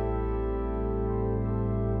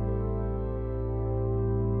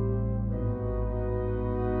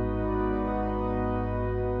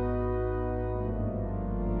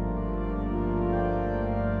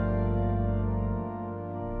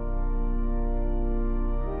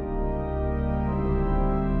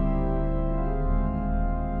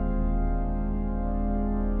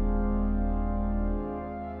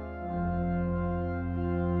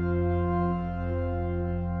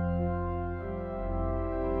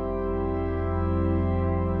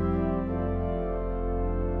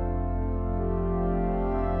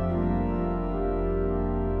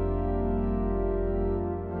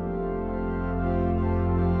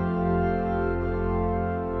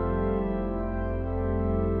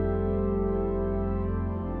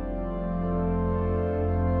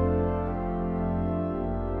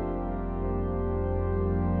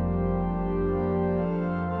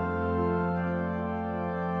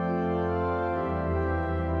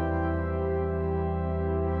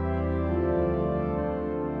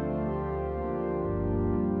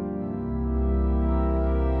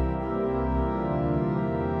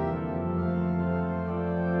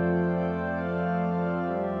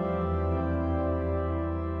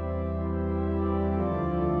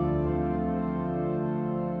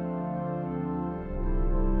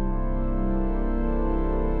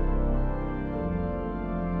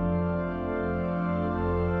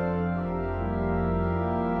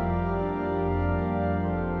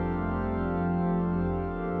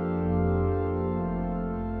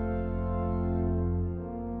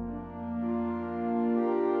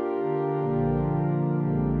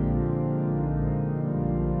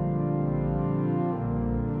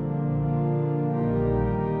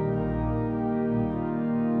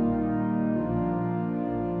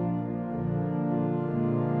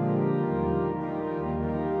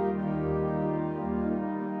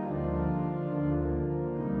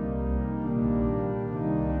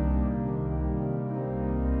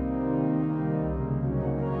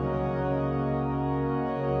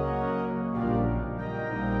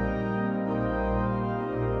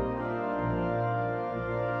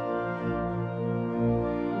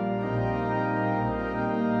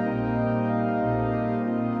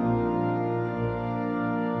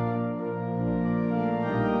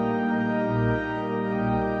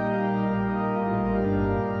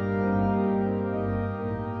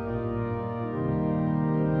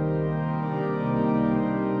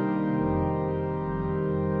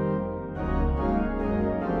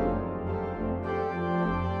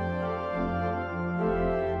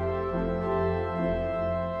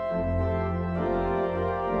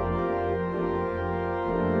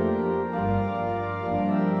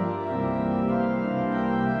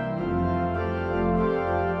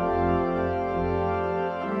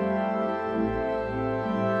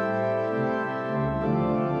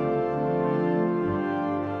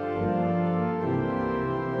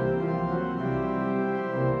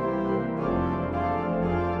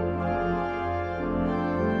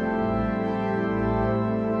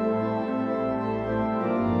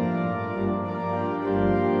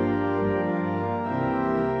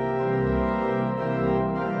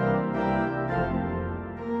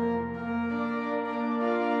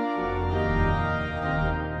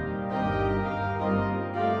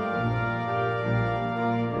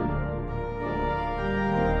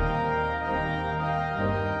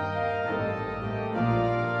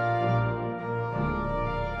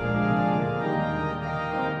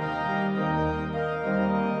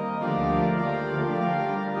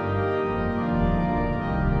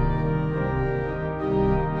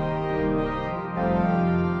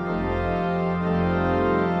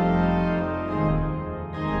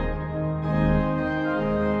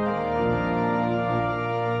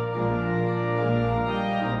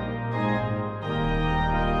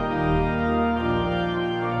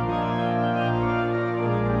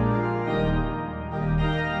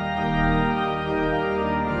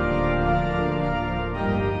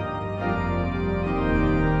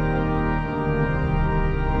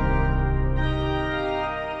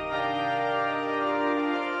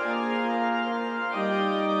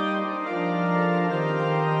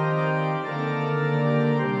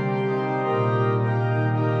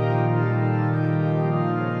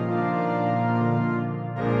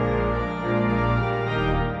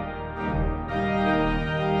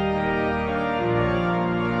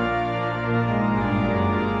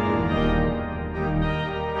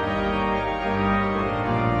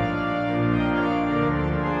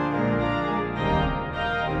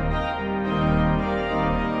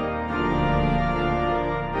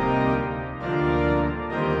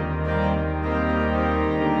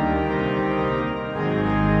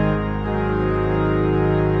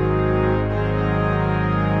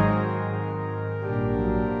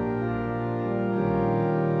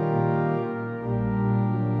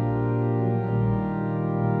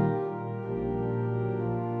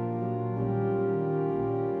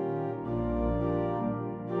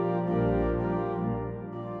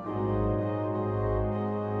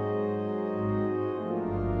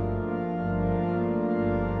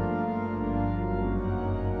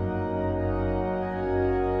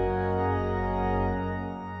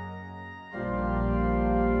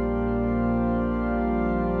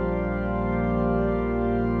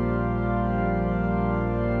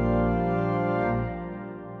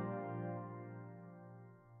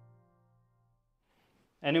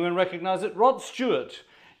 Anyone recognize it? Rod Stewart.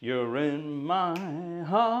 You're in my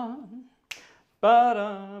heart.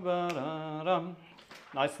 Ba-da-ba-da-dum.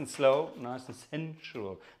 Nice and slow, nice and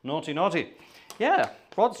sensual. Naughty, naughty. Yeah,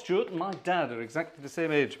 Rod Stewart and my dad are exactly the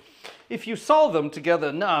same age. If you saw them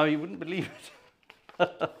together now, you wouldn't believe it.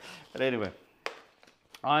 But anyway,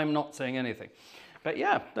 I'm not saying anything. But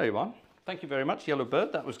yeah, there you are. Thank you very much, Yellow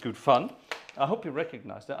Bird. That was good fun. I hope you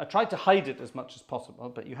recognized it. I tried to hide it as much as possible,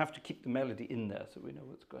 but you have to keep the melody in there so we know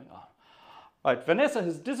what's going on. Right, Vanessa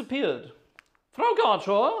has disappeared. Frau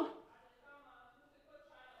Gartshore?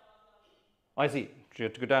 I see. You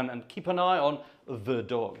have to go down and keep an eye on the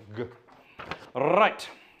dog. Right.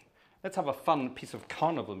 Let's have a fun piece of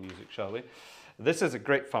carnival music, shall we? This is a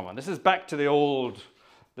great fun one. This is back to the old...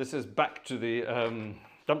 This is back to the...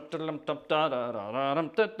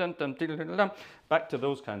 back to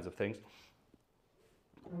those kinds of things.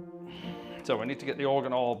 So I need to get the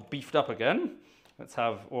organ all beefed up again. Let's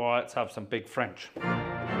have some big French.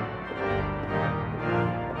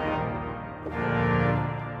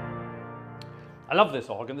 I love this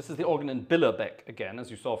organ. This is the organ in Billerbeck again,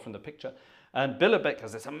 as you saw from the picture. And Billerbeck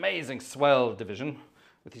has this amazing swell division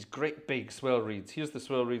with these great big swell reeds. Here's the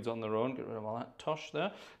swell reeds on their own. Get rid of all that tosh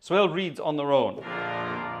there. Swell reeds on their own.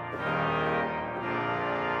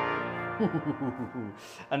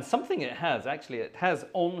 And something it has, actually, it has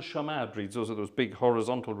en chamade reeds. Those are those big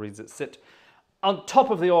horizontal reeds that sit on top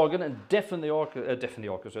of the organ and deafen the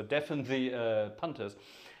punters.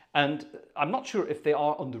 And I'm not sure if they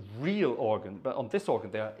are on the real organ, but on this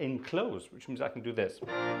organ they are enclosed, which means I can do this.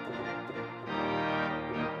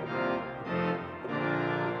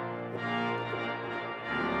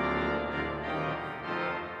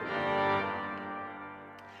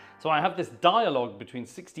 So I have this dialogue between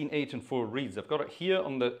 16, 8 and 4 reeds. I've got it here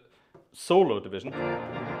on the solo division.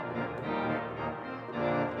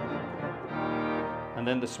 And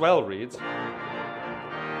then the swell reeds.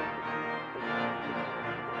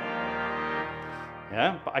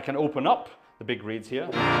 Yeah, but I can open up the big reeds here.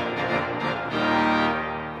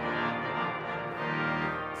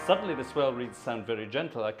 Suddenly the swell reeds sound very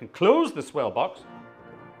gentle. I can close the swell box.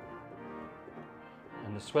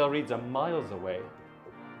 And the swell reeds are miles away.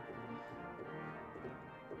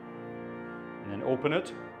 And then open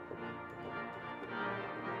it.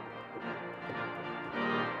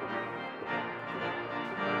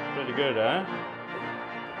 Pretty good, eh?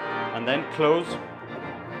 And then close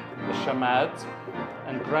the chamades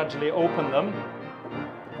and gradually open them.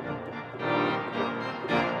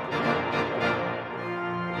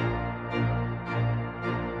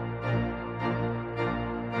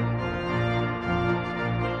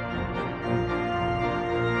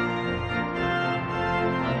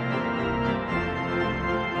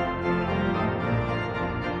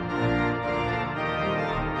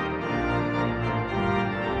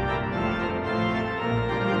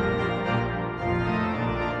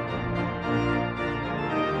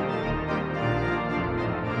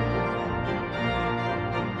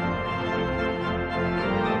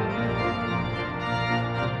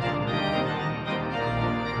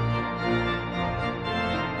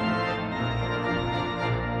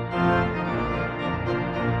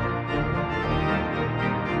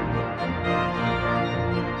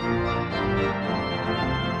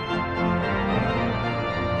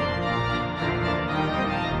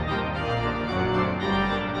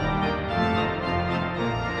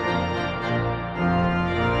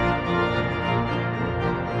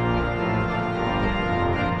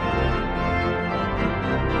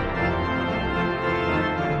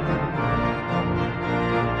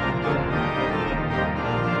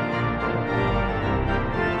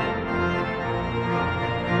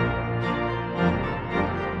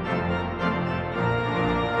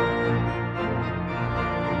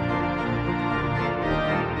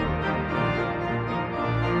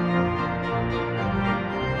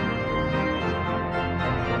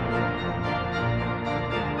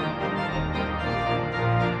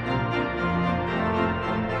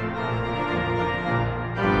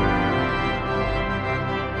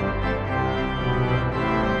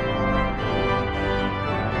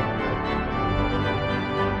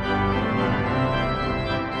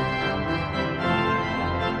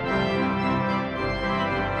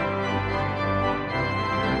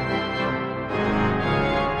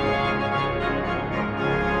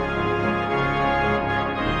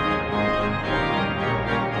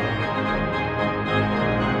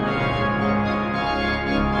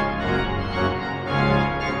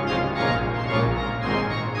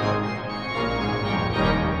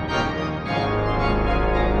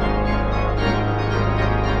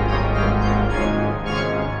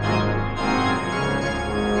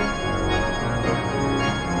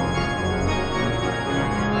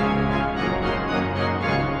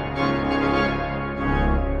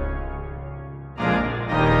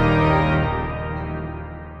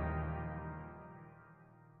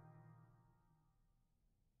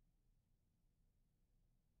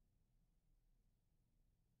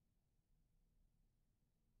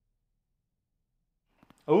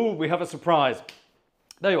 Oh, we have a surprise.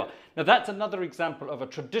 There you are. Now that's another example of a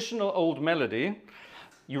traditional old melody.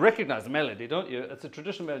 You recognize the melody, don't you? It's a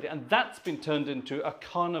traditional melody, and that's been turned into a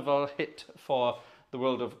carnival hit for the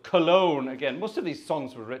world of Cologne. Again, most of these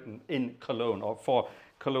songs were written in Cologne or for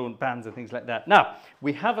Cologne bands and things like that. Now,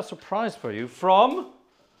 we have a surprise for you from...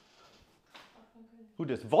 Who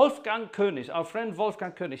does? Wolfgang König, our friend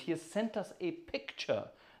Wolfgang König. He has sent us a picture.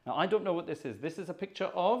 Now, I don't know what this is. This is a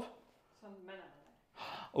picture of...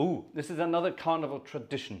 Oh, this is another carnival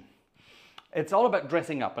tradition. It's all about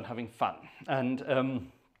dressing up and having fun. And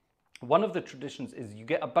one of the traditions is you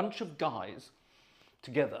get a bunch of guys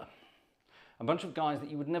together. A bunch of guys that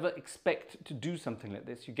you would never expect to do something like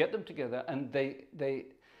this. You get them together and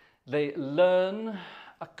they learn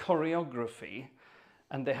a choreography,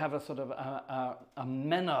 and they have a sort of a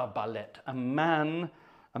Männer ballet, a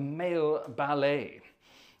male ballet.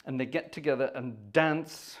 And they get together and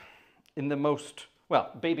dance in the most,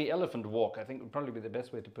 well, baby elephant walk, I think would probably be the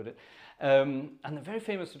best way to put it. And they're very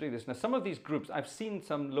famous to do this. Now, some of these groups, I've seen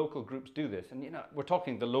some local groups do this. And, you know, we're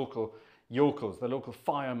talking the local yokels, the local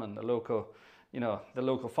firemen, the local, you know, the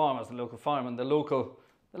local farmers, the local firemen, the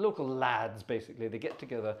local lads, basically. They get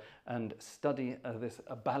together and study this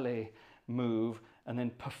ballet move and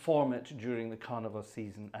then perform it during the carnival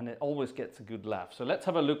season, and it always gets a good laugh. So let's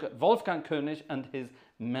have a look at Wolfgang König and his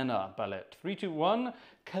Männer ballet. 3, 2, 1,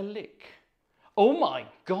 Klick. Oh my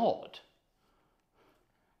God!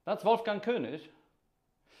 That's Wolfgang König.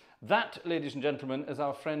 That, ladies and gentlemen, is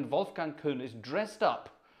our friend Wolfgang König dressed up.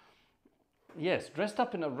 Yes, dressed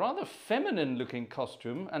up in a rather feminine looking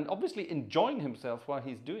costume and obviously enjoying himself while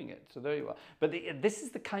he's doing it. So there you are. But this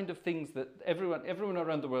is the kind of things that everyone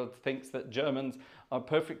around the world thinks that Germans are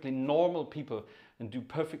perfectly normal people and do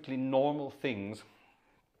perfectly normal things.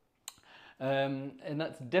 And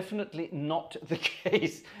that's definitely not the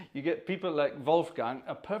case. You get people like Wolfgang,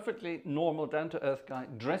 a perfectly normal, down-to-earth guy,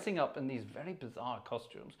 dressing up in these very bizarre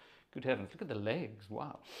costumes. Good heavens, look at the legs,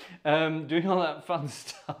 wow. Doing all that fun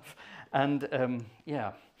stuff. And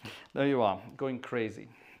yeah, there you are, going crazy.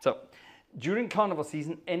 So, during carnival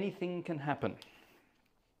season, anything can happen.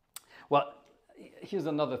 Well, here's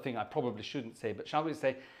another thing I probably shouldn't say, but shall we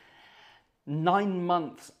say, 9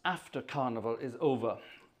 months after carnival is over,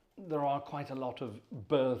 there are quite a lot of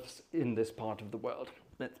births in this part of the world.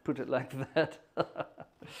 Let's put it like that.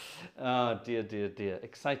 Ah, dear, dear, dear.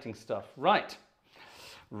 Exciting stuff. Right.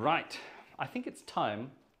 I think it's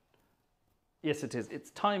time. Yes, it is.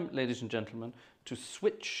 It's time, ladies and gentlemen, to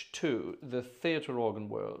switch to the theatre organ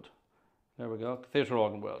world. There we go, theatre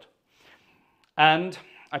organ world. And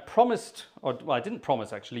I promised, or well, I didn't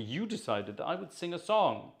promise actually, you decided that I would sing a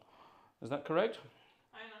song. Is that correct?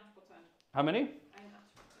 81%. How many?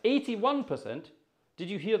 81%? Did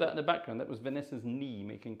you hear that in the background? That was Vanessa's knee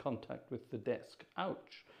making contact with the desk.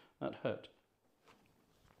 Ouch, that hurt.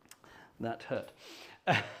 That hurt.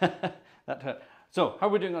 That hurt. So, how are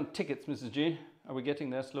we doing on tickets, Mrs. G? Are we getting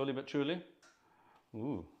there slowly but surely?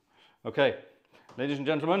 Ooh. Okay, ladies and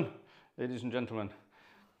gentlemen,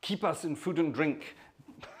 keep us in food and drink.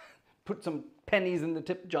 Put some pennies in the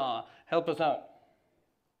tip jar. Help us out.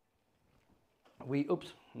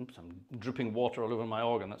 Oops, I'm dripping water all over my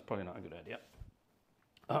organ. That's probably not a good idea.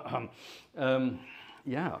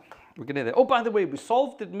 Yeah, we're getting there. Oh, by the way, we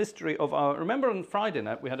solved the mystery of our... Remember on Friday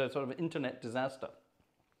night we had a sort of internet disaster?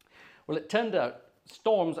 Well, it turned out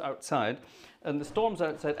storms outside, and the storms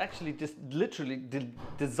outside actually just literally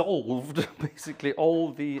dissolved basically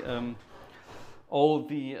all the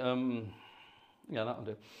yeah, that'll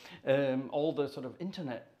do. All the sort of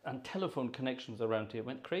internet and telephone connections around here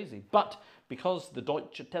went crazy. But because the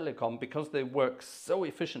Deutsche Telekom, because they work so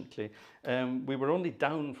efficiently, we were only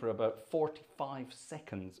down for about 45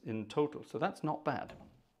 seconds in total. So that's not bad.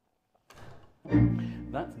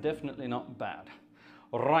 That's definitely not bad.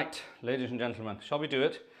 Right, ladies and gentlemen, shall we do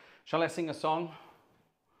it? Shall I sing a song?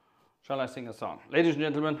 Shall I sing a song? Ladies and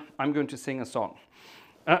gentlemen, I'm going to sing a song.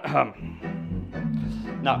 Now,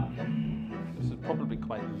 this is probably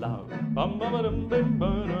quite loud.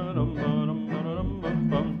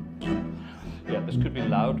 Yeah, this could be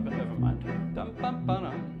loud, but never mind. Is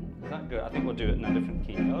that good? I think we'll do it in a different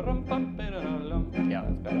key. Yeah,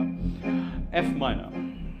 that's better. F minor.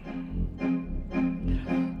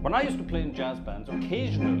 When I used to play in jazz bands,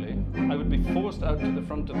 occasionally I would be forced out to the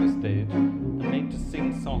front of the stage and made to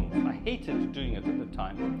sing songs. I hated doing it at the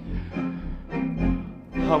time.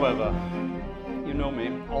 However, you know me,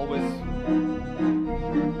 always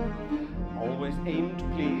aim to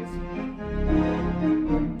please.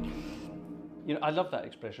 You know, I love that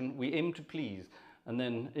expression, we aim to please. And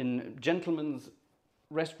then in gentlemen's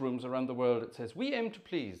restrooms around the world it says, we aim to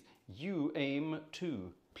please, you aim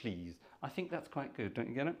to please. I think that's quite good, don't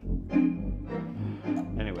you get it?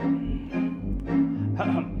 Anyway.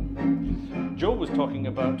 Joe was talking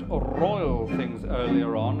about royal things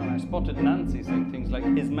earlier on, and I spotted Nancy saying things like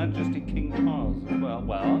His Majesty King Charles as well.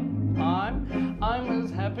 Well, I'm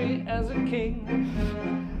as happy as a king.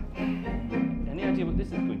 Any idea what this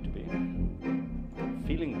is going to be?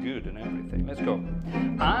 Feeling good and everything. Let's go.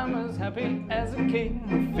 I'm as happy as a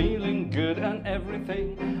king, feeling good and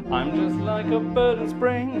everything. I'm just like a bird in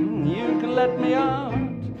spring, you can let me out.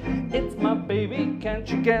 It's my baby, can't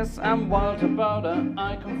you guess? I'm wild about her,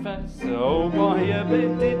 I confess. Oh boy, yeah,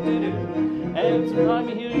 baby, every time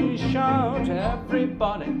you hear you shout,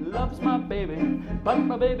 everybody loves my baby, but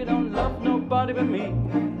my baby don't love nobody but me.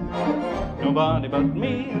 Nobody but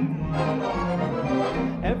me.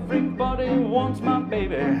 Everybody wants my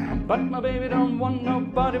baby, but my baby don't want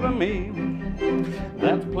nobody but me.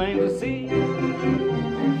 That's plain to see.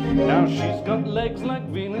 Now she's got legs like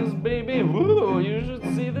Venus, baby. Woo, you should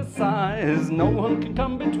see the size. No one can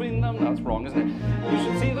come between them. That's wrong, isn't it? You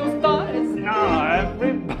should see those thighs. Now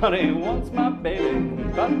everybody wants my baby,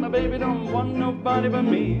 but my baby don't want nobody but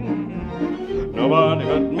me. Nobody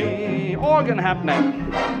but me. Organ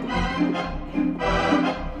happening.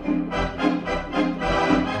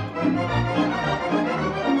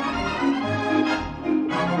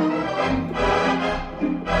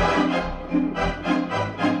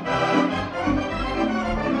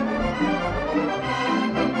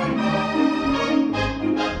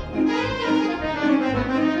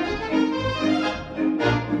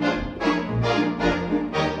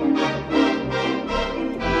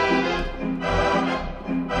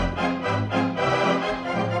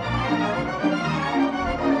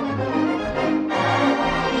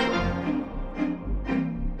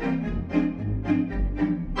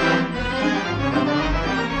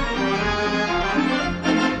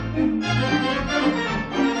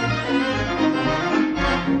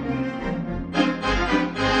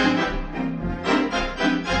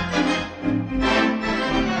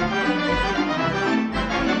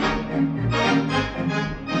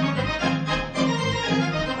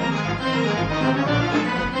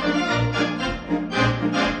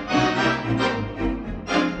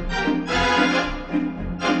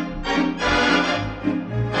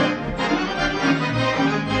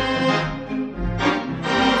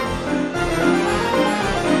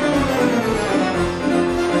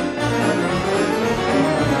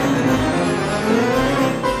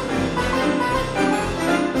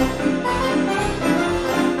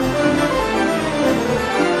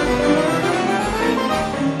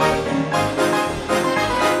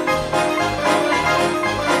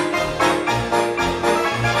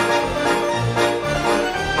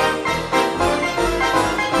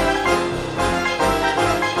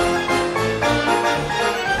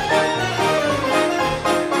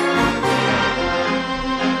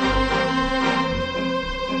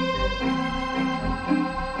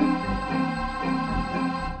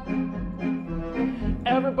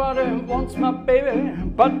 Everybody wants my baby,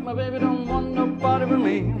 but my baby don't want nobody but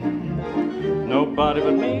me. Nobody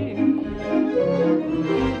but me.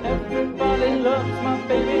 Everybody loves my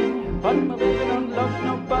baby, but my baby don't love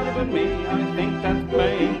nobody but me. I think that's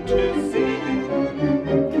plain to see.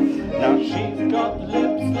 Now she's got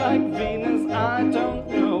lips like Venus. I don't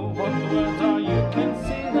know what the words are. You can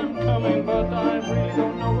see them coming, but I really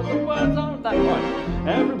don't know what the words are. That one.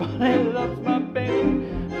 Everybody loves my baby,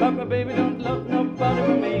 but my baby don't love nobody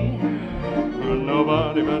but me.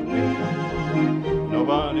 Nobody but me.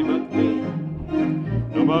 Nobody but me.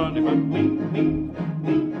 Nobody but me. Me.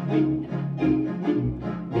 Me. Me.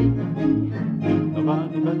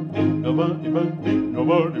 Nobody but me. Nobody but me.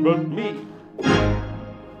 Nobody but me.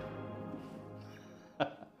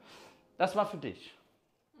 Das war für dich.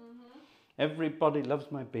 Everybody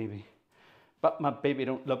loves my baby, but my baby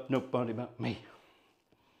don't love nobody but me.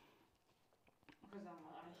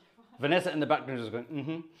 Vanessa in the background is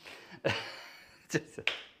going,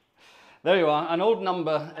 There you are, an old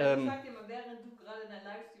number. Also ich sag dir mal, während du gerade deinen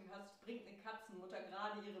Livestream hast, bringt eine Katzenmutter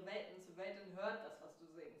gerade ihre Welpen zur Welt und hört das, was du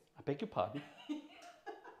singst. I beg your pardon?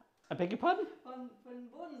 I beg your pardon? Von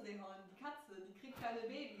Bodenseehorn, die Katze, die kriegt keine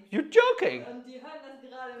Babys. You're joking? Und die hören das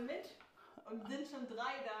gerade mit und sind schon 3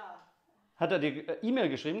 da. Hat die E-Mail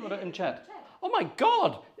geschrieben oder im Chat? Im Chat. Oh my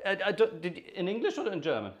God! In English or in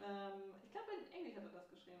German? Ich glaube, in Englisch hat das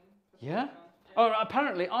geschrieben. Yeah? Oh,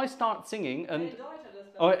 apparently I start singing and...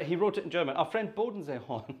 Oh, he wrote it in German. Our friend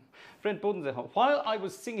Bodenseehorn, while I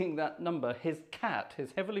was singing that number, his cat,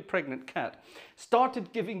 his heavily pregnant cat,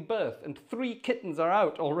 started giving birth and 3 kittens are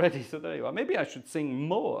out already. So there you are. Maybe I should sing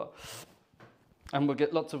more. And we'll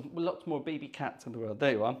get lots more baby cats in the world.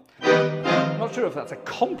 There you are. I'm not sure if that's a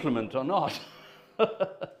compliment or not.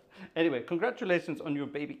 Anyway, congratulations on your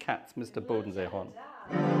baby cats, Mr. Bodensee-Horn.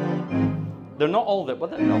 They're not all there. Well,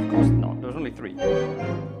 no, of course not. There's only 3.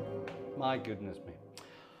 My goodness me.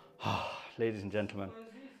 Ladies and gentlemen.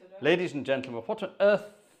 Ladies and gentlemen, what on earth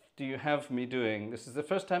do you have me doing? This is the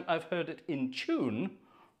first time I've heard it in tune.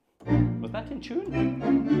 Was that in tune?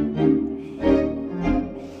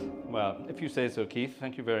 Well, if you say so, Keith,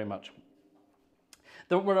 thank you very much.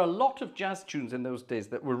 There were a lot of jazz tunes in those days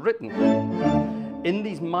that were written in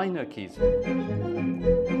these minor keys. And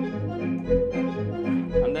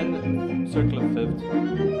then the circle of fifths.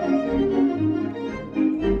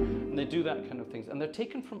 And they do that kind of things. And they're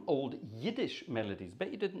taken from old Yiddish melodies. Bet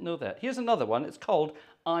you didn't know that. Here's another one. It's called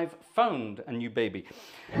I've Found a New Baby.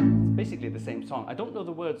 It's basically the same song. I don't know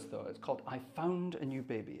the words though. It's called I Found a New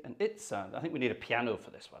Baby. And it sounds, I think we need a piano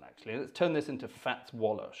for this one actually. Let's turn this into Fats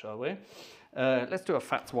Waller, shall we? Let's do a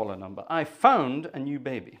Fats Waller number. I found a new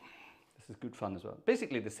baby. This is good fun as well.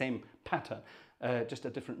 Basically the same pattern, just a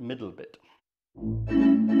different middle bit.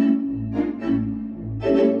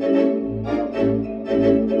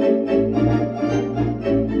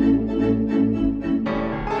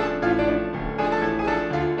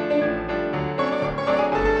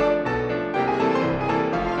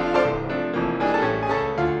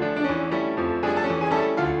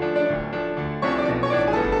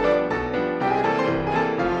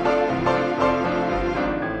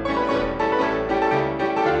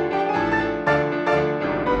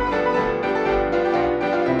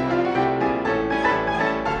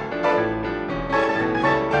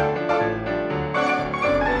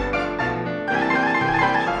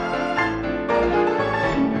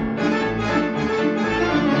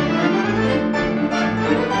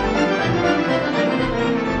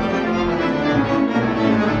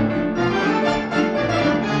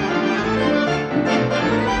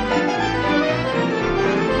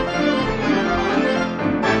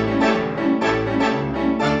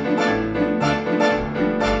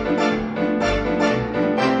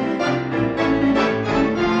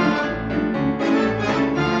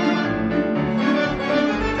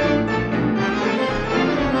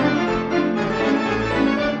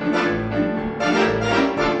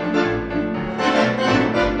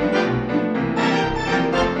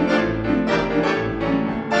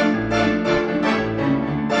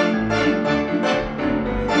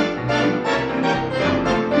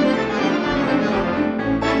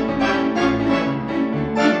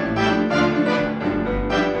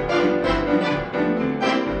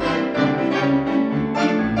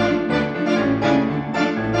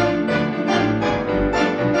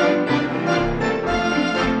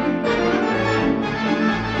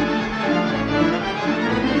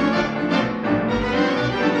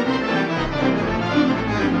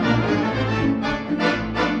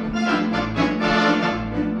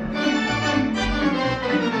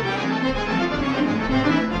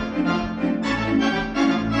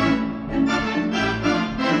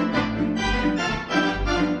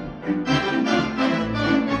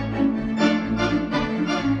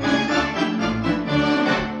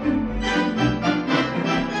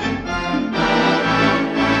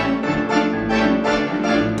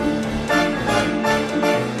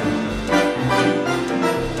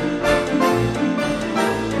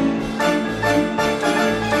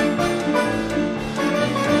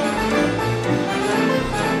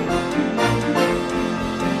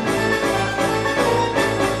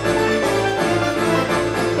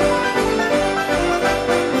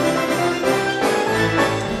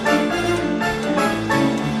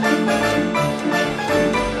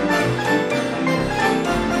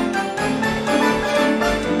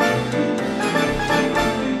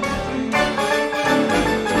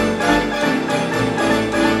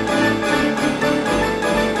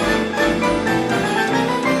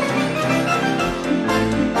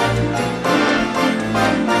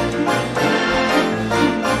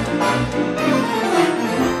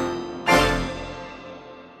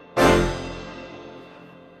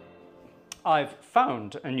 I've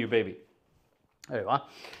found a new baby. There you are.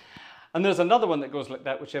 And there's another one that goes like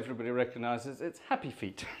that, which everybody recognizes. It's Happy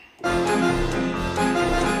Feet.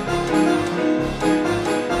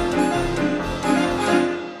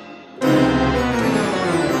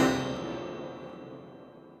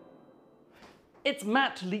 It's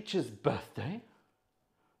Matt Leach's birthday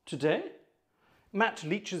today. Matt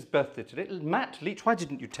Leach's birthday today. Matt Leach, why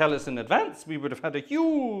didn't you tell us in advance? We would have had a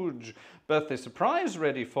huge birthday surprise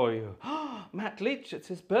ready for you. Matt Leach, it's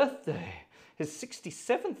his birthday. his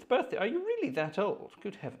 67th birthday. Are you really that old?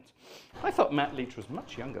 Good heavens. I thought Matt Leach was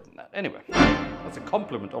much younger than that. Anyway, that's a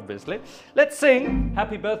compliment, obviously. Let's sing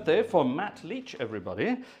happy birthday for Matt Leach,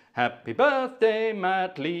 everybody. Happy birthday,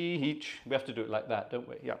 Matt Leach. We have to do it like that, don't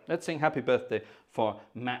we? Yeah, let's sing happy birthday for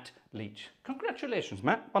Matt Leach. Congratulations,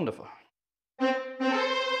 Matt. Wonderful.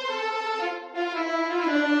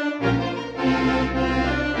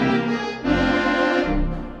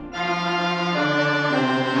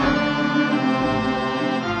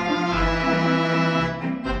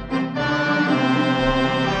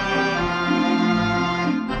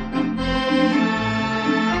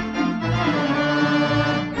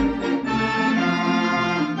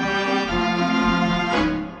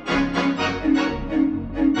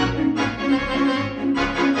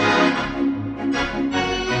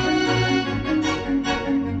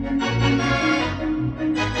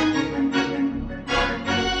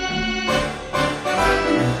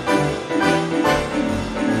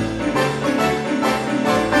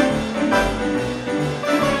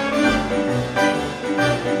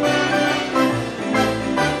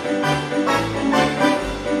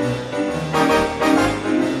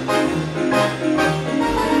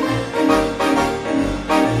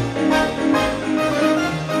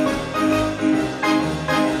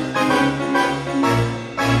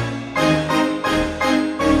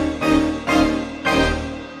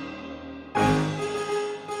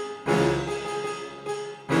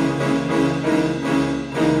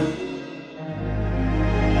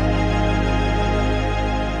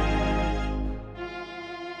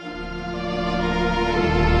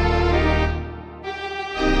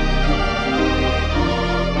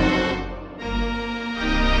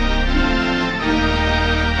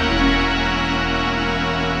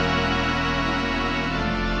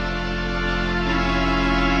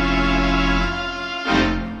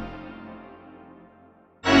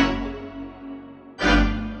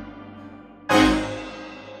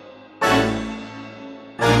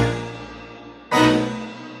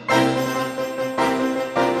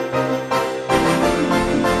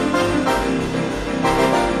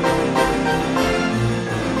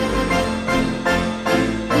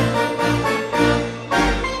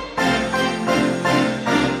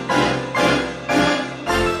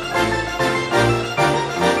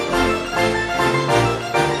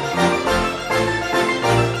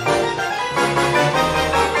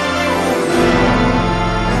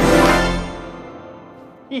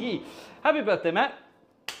 Happy birthday, Matt.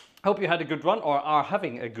 Hope you had a good one or are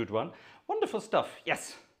having a good one. Wonderful stuff.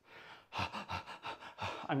 Yes.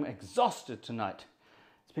 I'm exhausted tonight.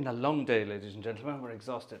 It's been a long day, ladies and gentlemen. We're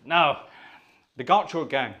exhausted. Now, the Gartshore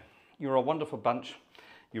Gang. You're a wonderful bunch.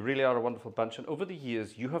 You really are a wonderful bunch. And over the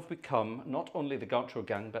years, you have become not only the Gartshore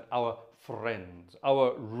Gang, but our friends,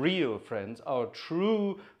 our real friends, our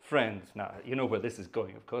true friends. Now, you know where this is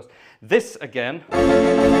going, of course. This, again,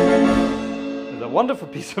 is a wonderful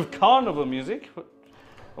piece of carnival music.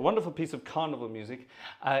 A wonderful piece of carnival music.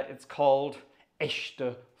 It's called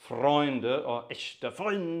Echte Freunde, or Echte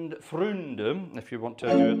Freunde, if you want to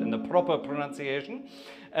do it in the proper pronunciation.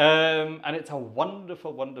 And it's a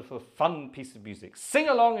wonderful, wonderful, fun piece of music. Sing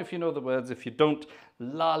along if you know the words. If you don't,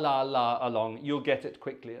 la la la along. You'll get it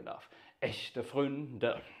quickly enough. Echte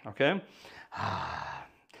Freunde, okay?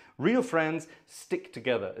 Real friends stick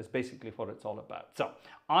together is basically what it's all about. So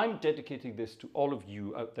I'm dedicating this to all of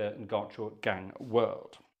you out there in Gartshore Gang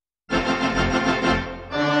world.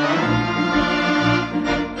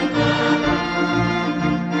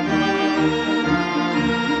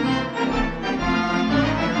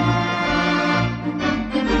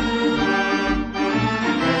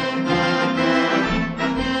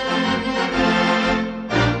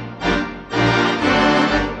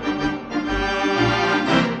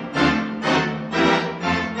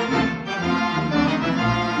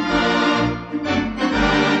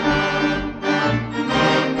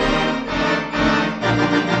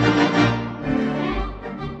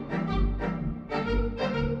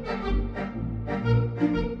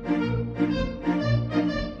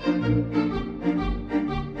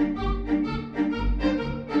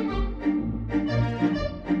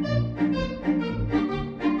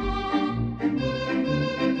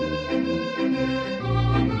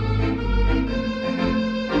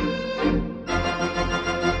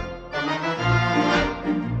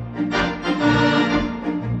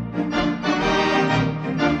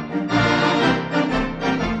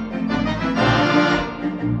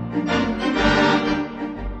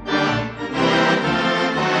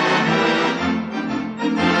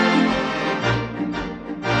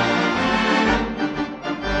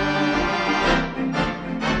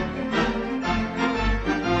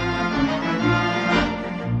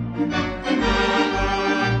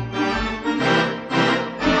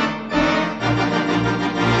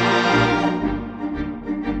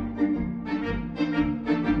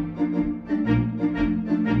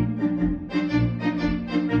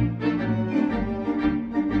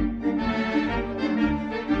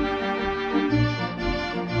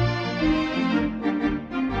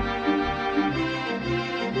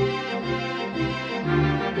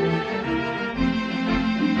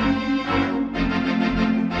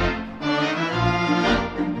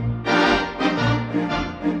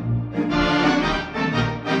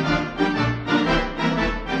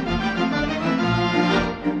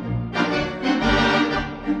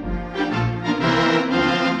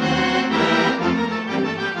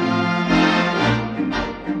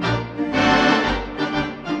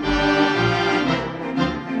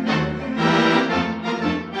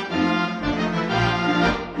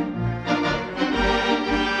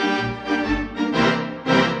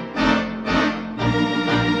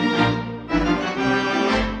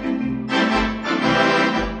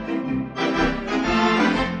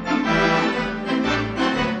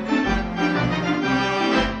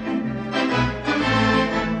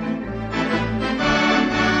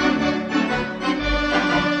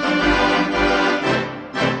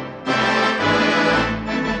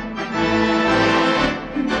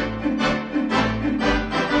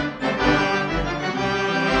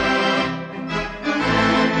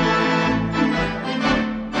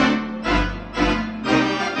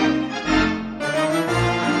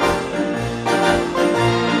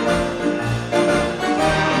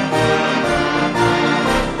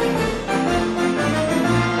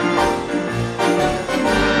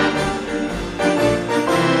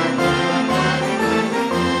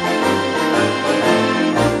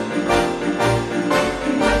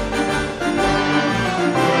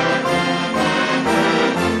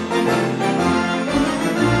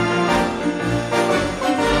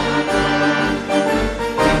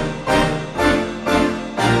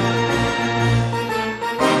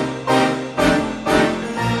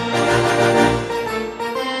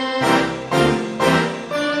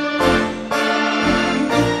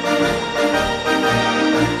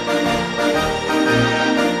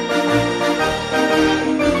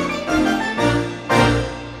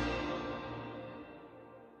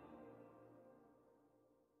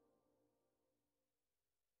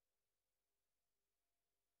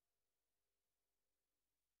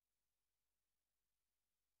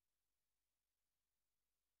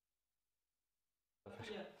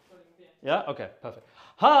 Yeah? Okay, perfect.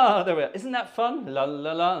 Ha, there we are. Isn't that fun? La,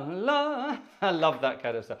 la, la, la. I love that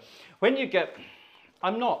kind of stuff. When you get...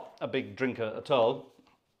 I'm not a big drinker at all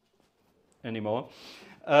anymore.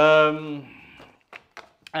 And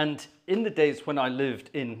in the days when I lived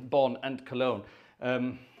in Bonn and Cologne,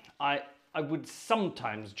 I would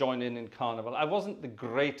sometimes join in Carnival. I wasn't the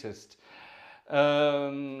greatest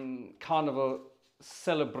Carnival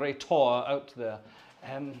celebrator out there.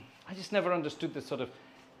 I just never understood this sort of,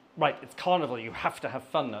 right, it's Carnival, you have to have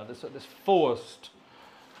fun now. This forced,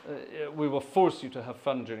 we will force you to have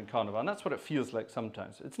fun during Carnival. And that's what it feels like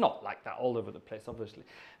sometimes. It's not like that all over the place, obviously.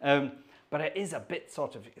 But it is a bit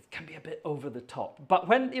sort of, it can be a bit over the top. But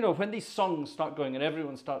when, you know, when these songs start going and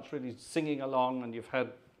everyone starts really singing along and you've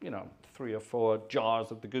had, you know, 3 or 4 jars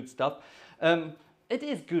of the good stuff, it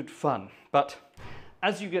is good fun. But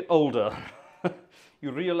as you get older,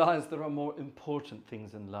 you realize there are more important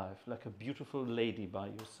things in life, like a beautiful lady by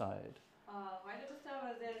your side.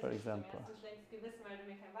 For example.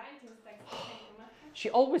 She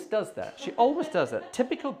always does that. She always does that.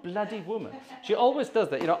 Typical bloody woman. She always does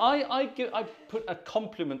that. You know, I put a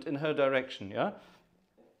compliment in her direction, yeah?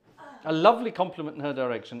 A lovely compliment in her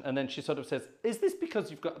direction, and then she sort of says, is this because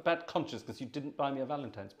you've got a bad conscience because you didn't buy me a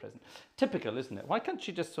Valentine's present? Typical, isn't it? Why can't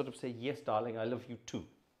she just sort of say, yes, darling, I love you too?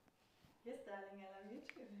 Yes, darling, I love you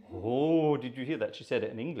too. Oh, did you hear that? She said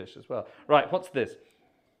it in English as well. Right, what's this?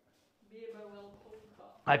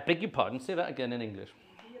 I beg your pardon, say that again in English.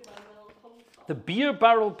 The beer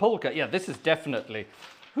barrel polka. Yeah, this is definitely.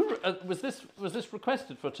 Who was this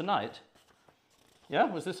requested for tonight? Yeah,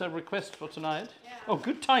 was this a request for tonight? Yeah. Oh,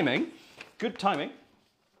 good timing. Good timing.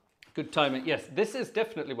 Good timing. Yes, this is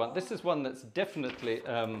definitely one. This is one that's definitely.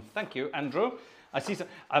 Thank you, Andrew. I see some.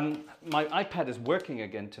 My iPad is working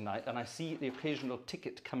again tonight, and I see the occasional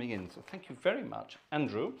ticket coming in. So thank you very much,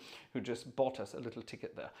 Andrew, who just bought us a little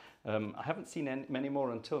ticket there. I haven't seen many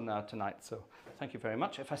more until now tonight, so thank you very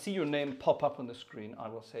much. If I see your name pop up on the screen, I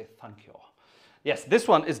will say thank you. Yes, this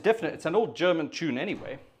one is definitely. It's an old German tune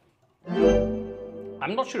anyway.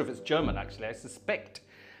 I'm not sure if it's German actually. I suspect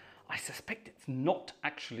it's not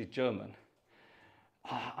actually German.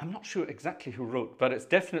 I'm not sure exactly who wrote, but it's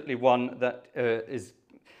definitely one that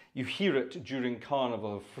you hear it during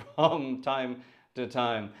Carnival from time to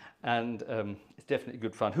time, and it's definitely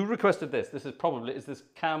good fun. Who requested this? This is this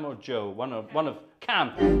Cam or Joe? One of Cam.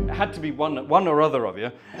 It had to be one or other of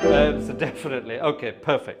you. So definitely. Okay,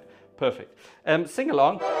 perfect. Sing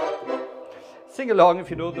along. Sing along if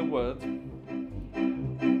you know the words.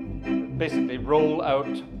 Basically, roll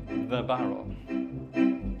out the barrel.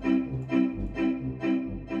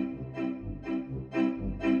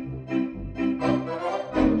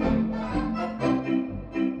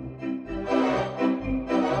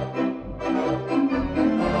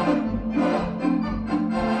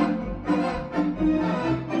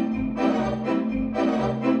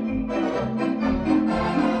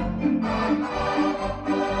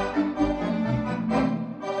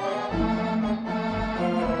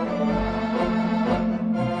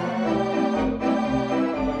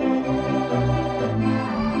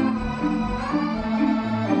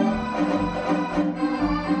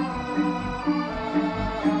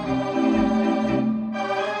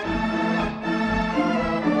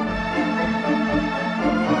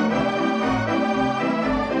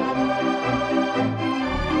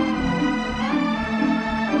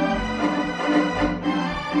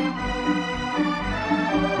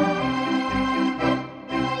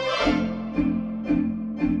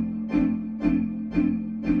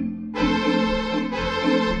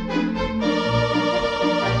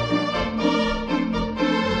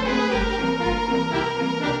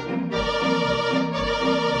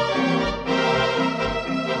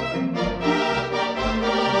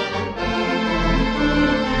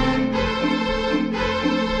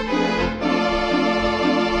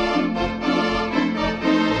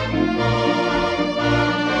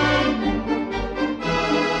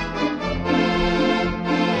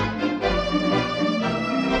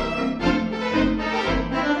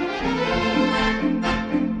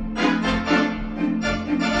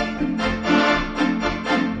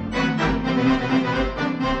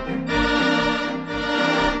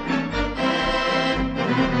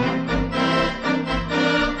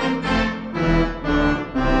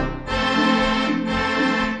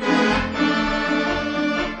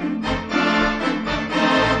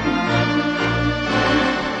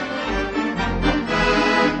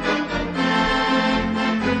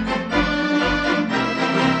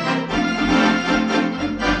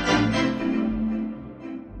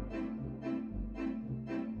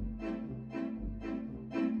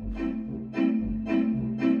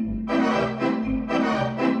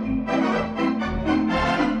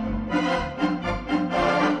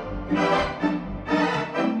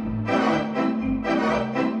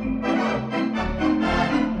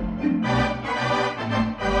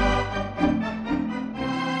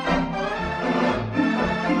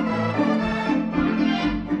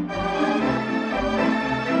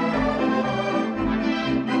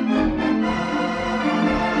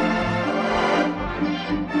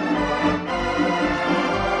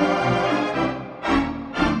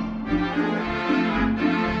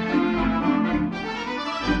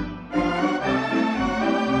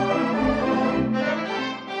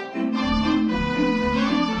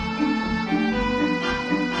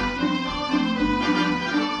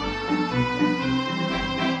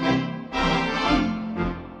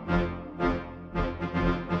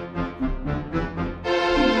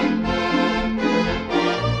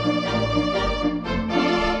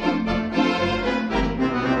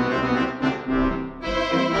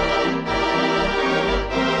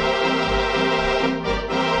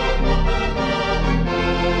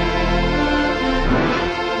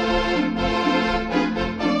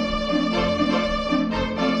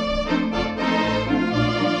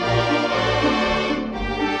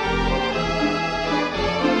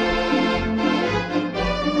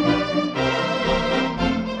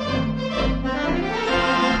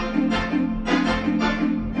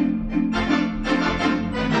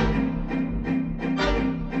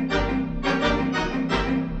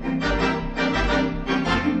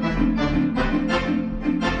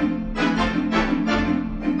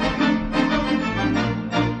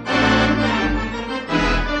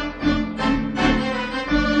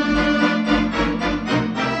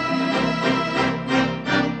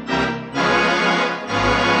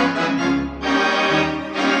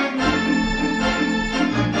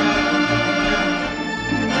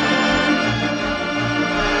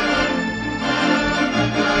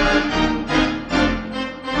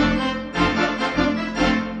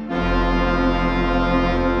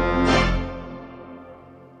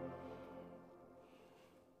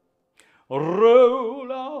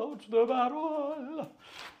 roll out the barrel.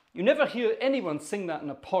 You never hear anyone sing that in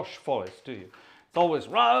a posh voice, do you? It's always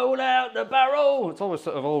roll out the barrel. It's always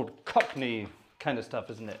sort of old Cockney kind of stuff,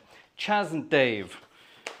 isn't it? Chaz and Dave.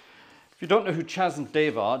 If you don't know who Chaz and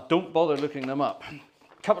Dave are, don't bother looking them up.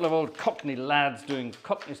 A couple of old Cockney lads doing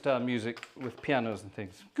Cockney style music with pianos and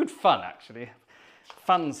things. Good fun, actually.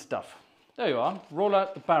 Fun stuff. There you are. Roll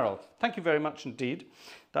out the barrel. Thank you very much indeed.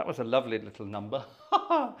 That was a lovely little number.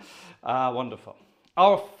 Wonderful.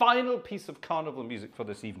 Our final piece of carnival music for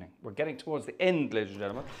this evening. We're getting towards the end, ladies and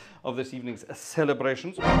gentlemen, of this evening's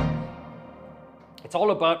celebrations. It's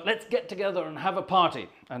all about let's get together and have a party.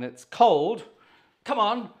 And it's called, come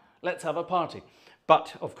on, let's have a party.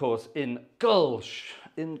 But, of course, in Gulch.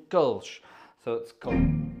 So it's called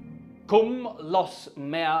Komm los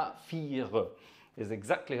mer vieren. Is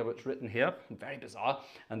exactly how it's written here. Very bizarre.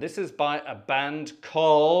 And this is by a band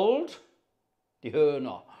called Die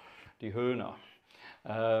Höhner. Die Höhner.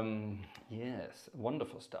 Yes,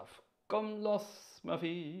 wonderful stuff. Komm los mer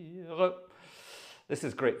vieren. This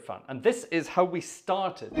is great fun. And this is how we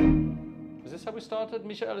started. Is this how we started?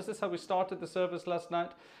 Michael, is this how we started the service last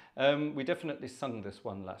night? We definitely sung this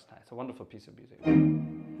one last night. It's a wonderful piece of music.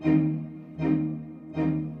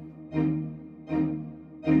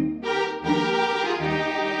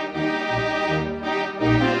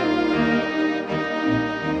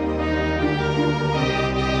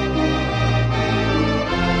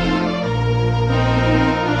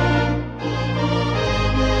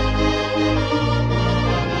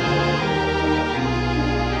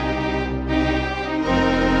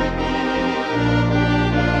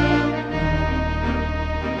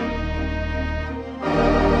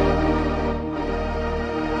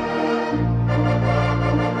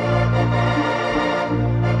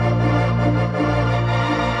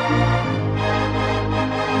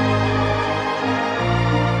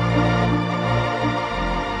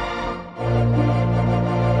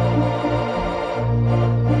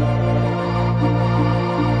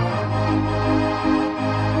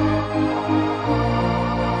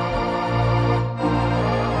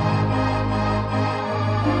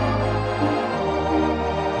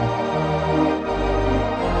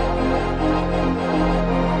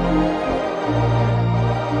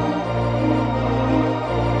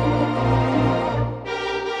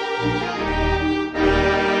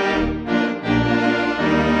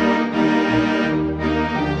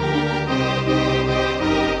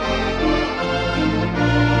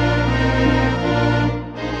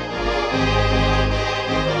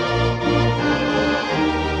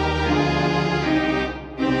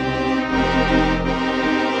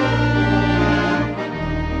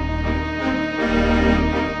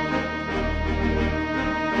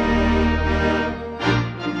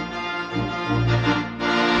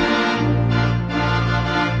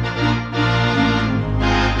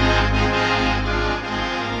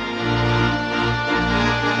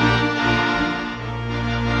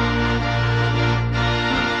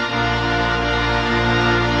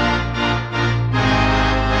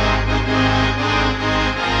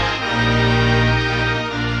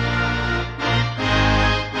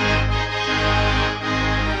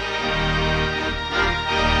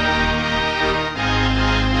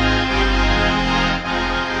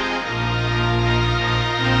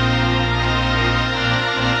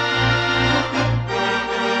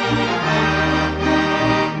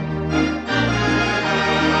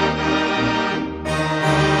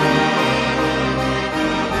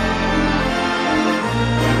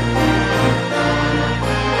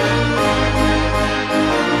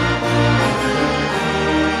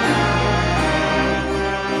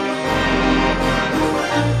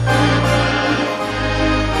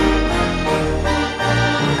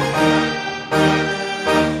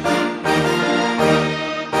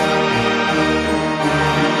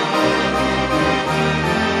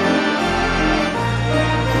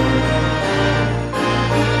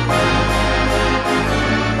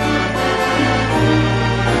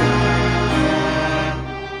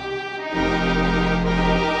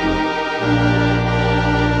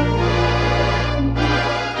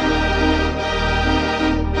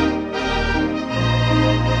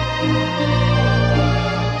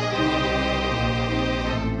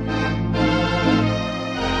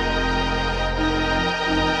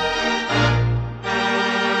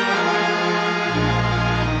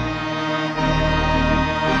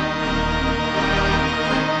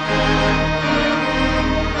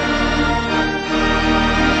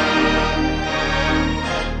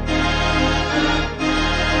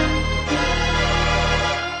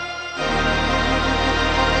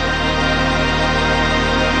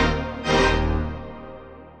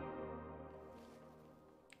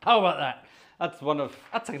 How about that?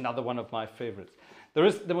 That's another one of my favorites. There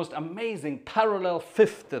is the most amazing parallel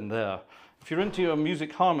fifth in there. If you're into your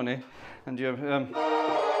music harmony and you have a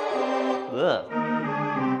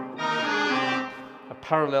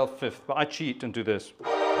parallel fifth, but I cheat and do this.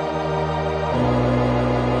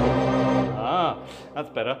 Ah, that's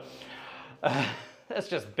better. That's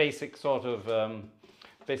just basic sort of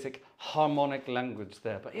basic harmonic language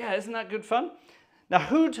there. But yeah, isn't that good fun? Now,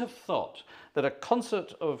 who'd have thought that a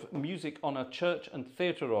concert of music on a church and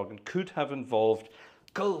theatre organ could have involved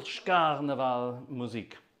Gartshore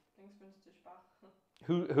music?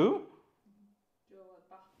 Who?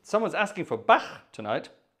 Someone's asking for Bach tonight.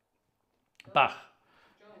 Bach.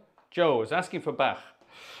 Joe is asking for Bach.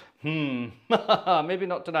 Maybe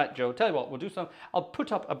not tonight, Joe. Tell you what, we'll do some. I'll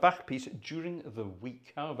put up a Bach piece during the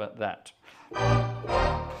week. How about that?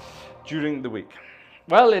 During the week.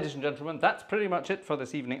 Well, ladies and gentlemen, that's pretty much it for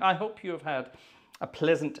this evening. I hope you have had a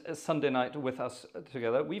pleasant Sunday night with us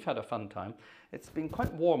together. We've had a fun time. It's been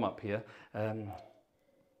quite warm up here.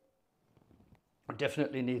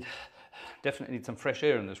 Definitely need some fresh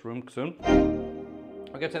air in this room soon.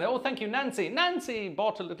 I'll get to that. Oh, thank you, Nancy. Nancy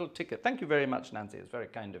bought a little ticket. Thank you very much, Nancy. It's very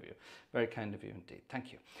kind of you. Very kind of you indeed.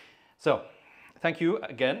 Thank you. So, thank you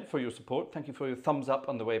again for your support. Thank you for your thumbs up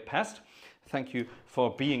on the way past. Thank you for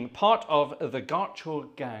being part of the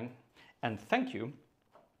Gartshore Gang. And thank you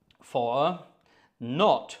for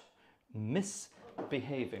not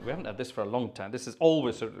misbehaving. We haven't had this for a long time. This is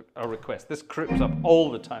always a request. This creeps up all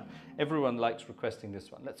the time. Everyone likes requesting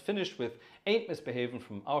this one. Let's finish with Ain't Misbehaving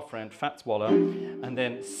from our friend Fats Waller and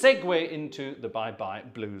then segue into the Bye Bye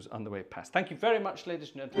Blues on the way past. Thank you very much,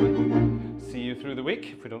 ladies and gentlemen. See you through the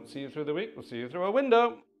week. If we don't see you through the week, we'll see you through a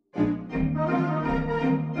window.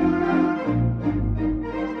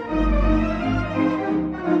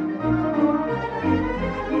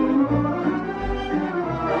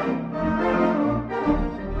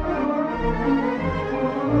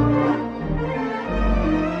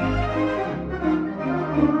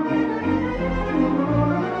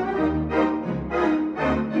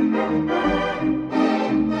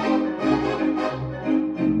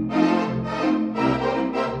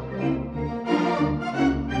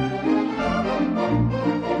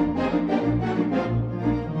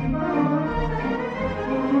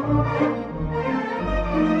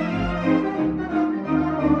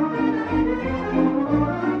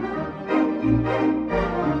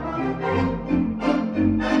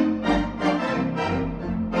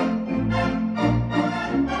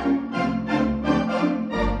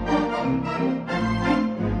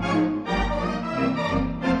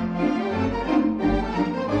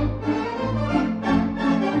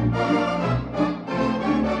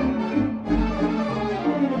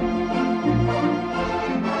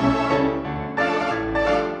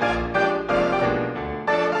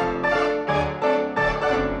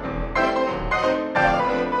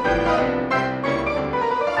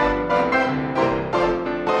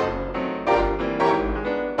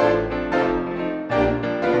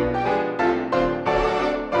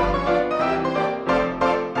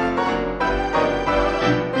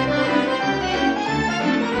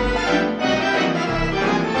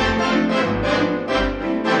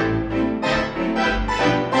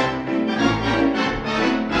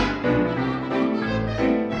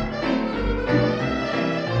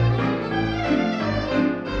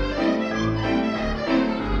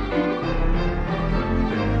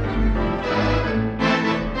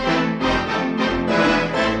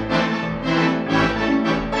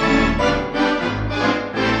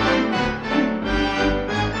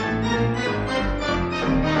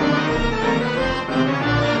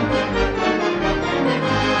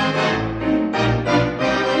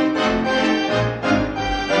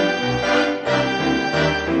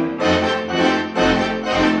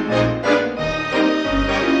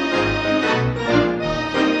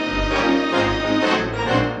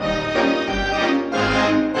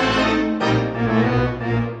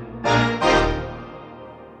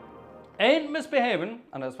 Misbehaving,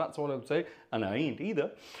 and that's all I would say, and I ain't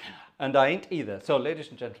either, and I ain't either. So, ladies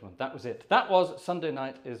and gentlemen, that was it. That was Sunday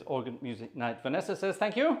night is organ music night. Vanessa says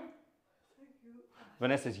thank you. Thank you.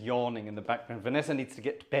 Vanessa's yawning in the background. Vanessa needs to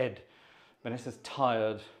get to bed. Vanessa's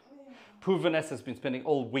tired. Yeah. Poor Vanessa's been spending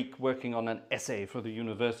all week working on an essay for the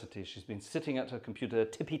university. She's been sitting at her computer,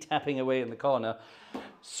 tippy-tapping away in the corner,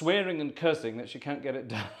 swearing and cursing that she can't get it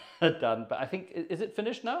done. But I think, is it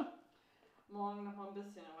finished now? Morgen noch mal ein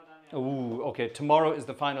bisschen, aber dann ja. Oh, okay. Tomorrow is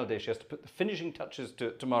the final day. She has to put the finishing touches to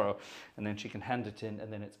it tomorrow, and then she can hand it in,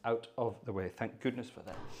 and then it's out of the way. Thank goodness for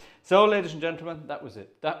that. So, ladies and gentlemen, that was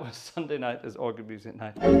it. That was Sunday night as organ music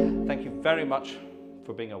night. Thank you very much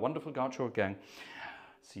for being a wonderful Gartshore gang.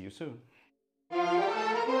 See you soon.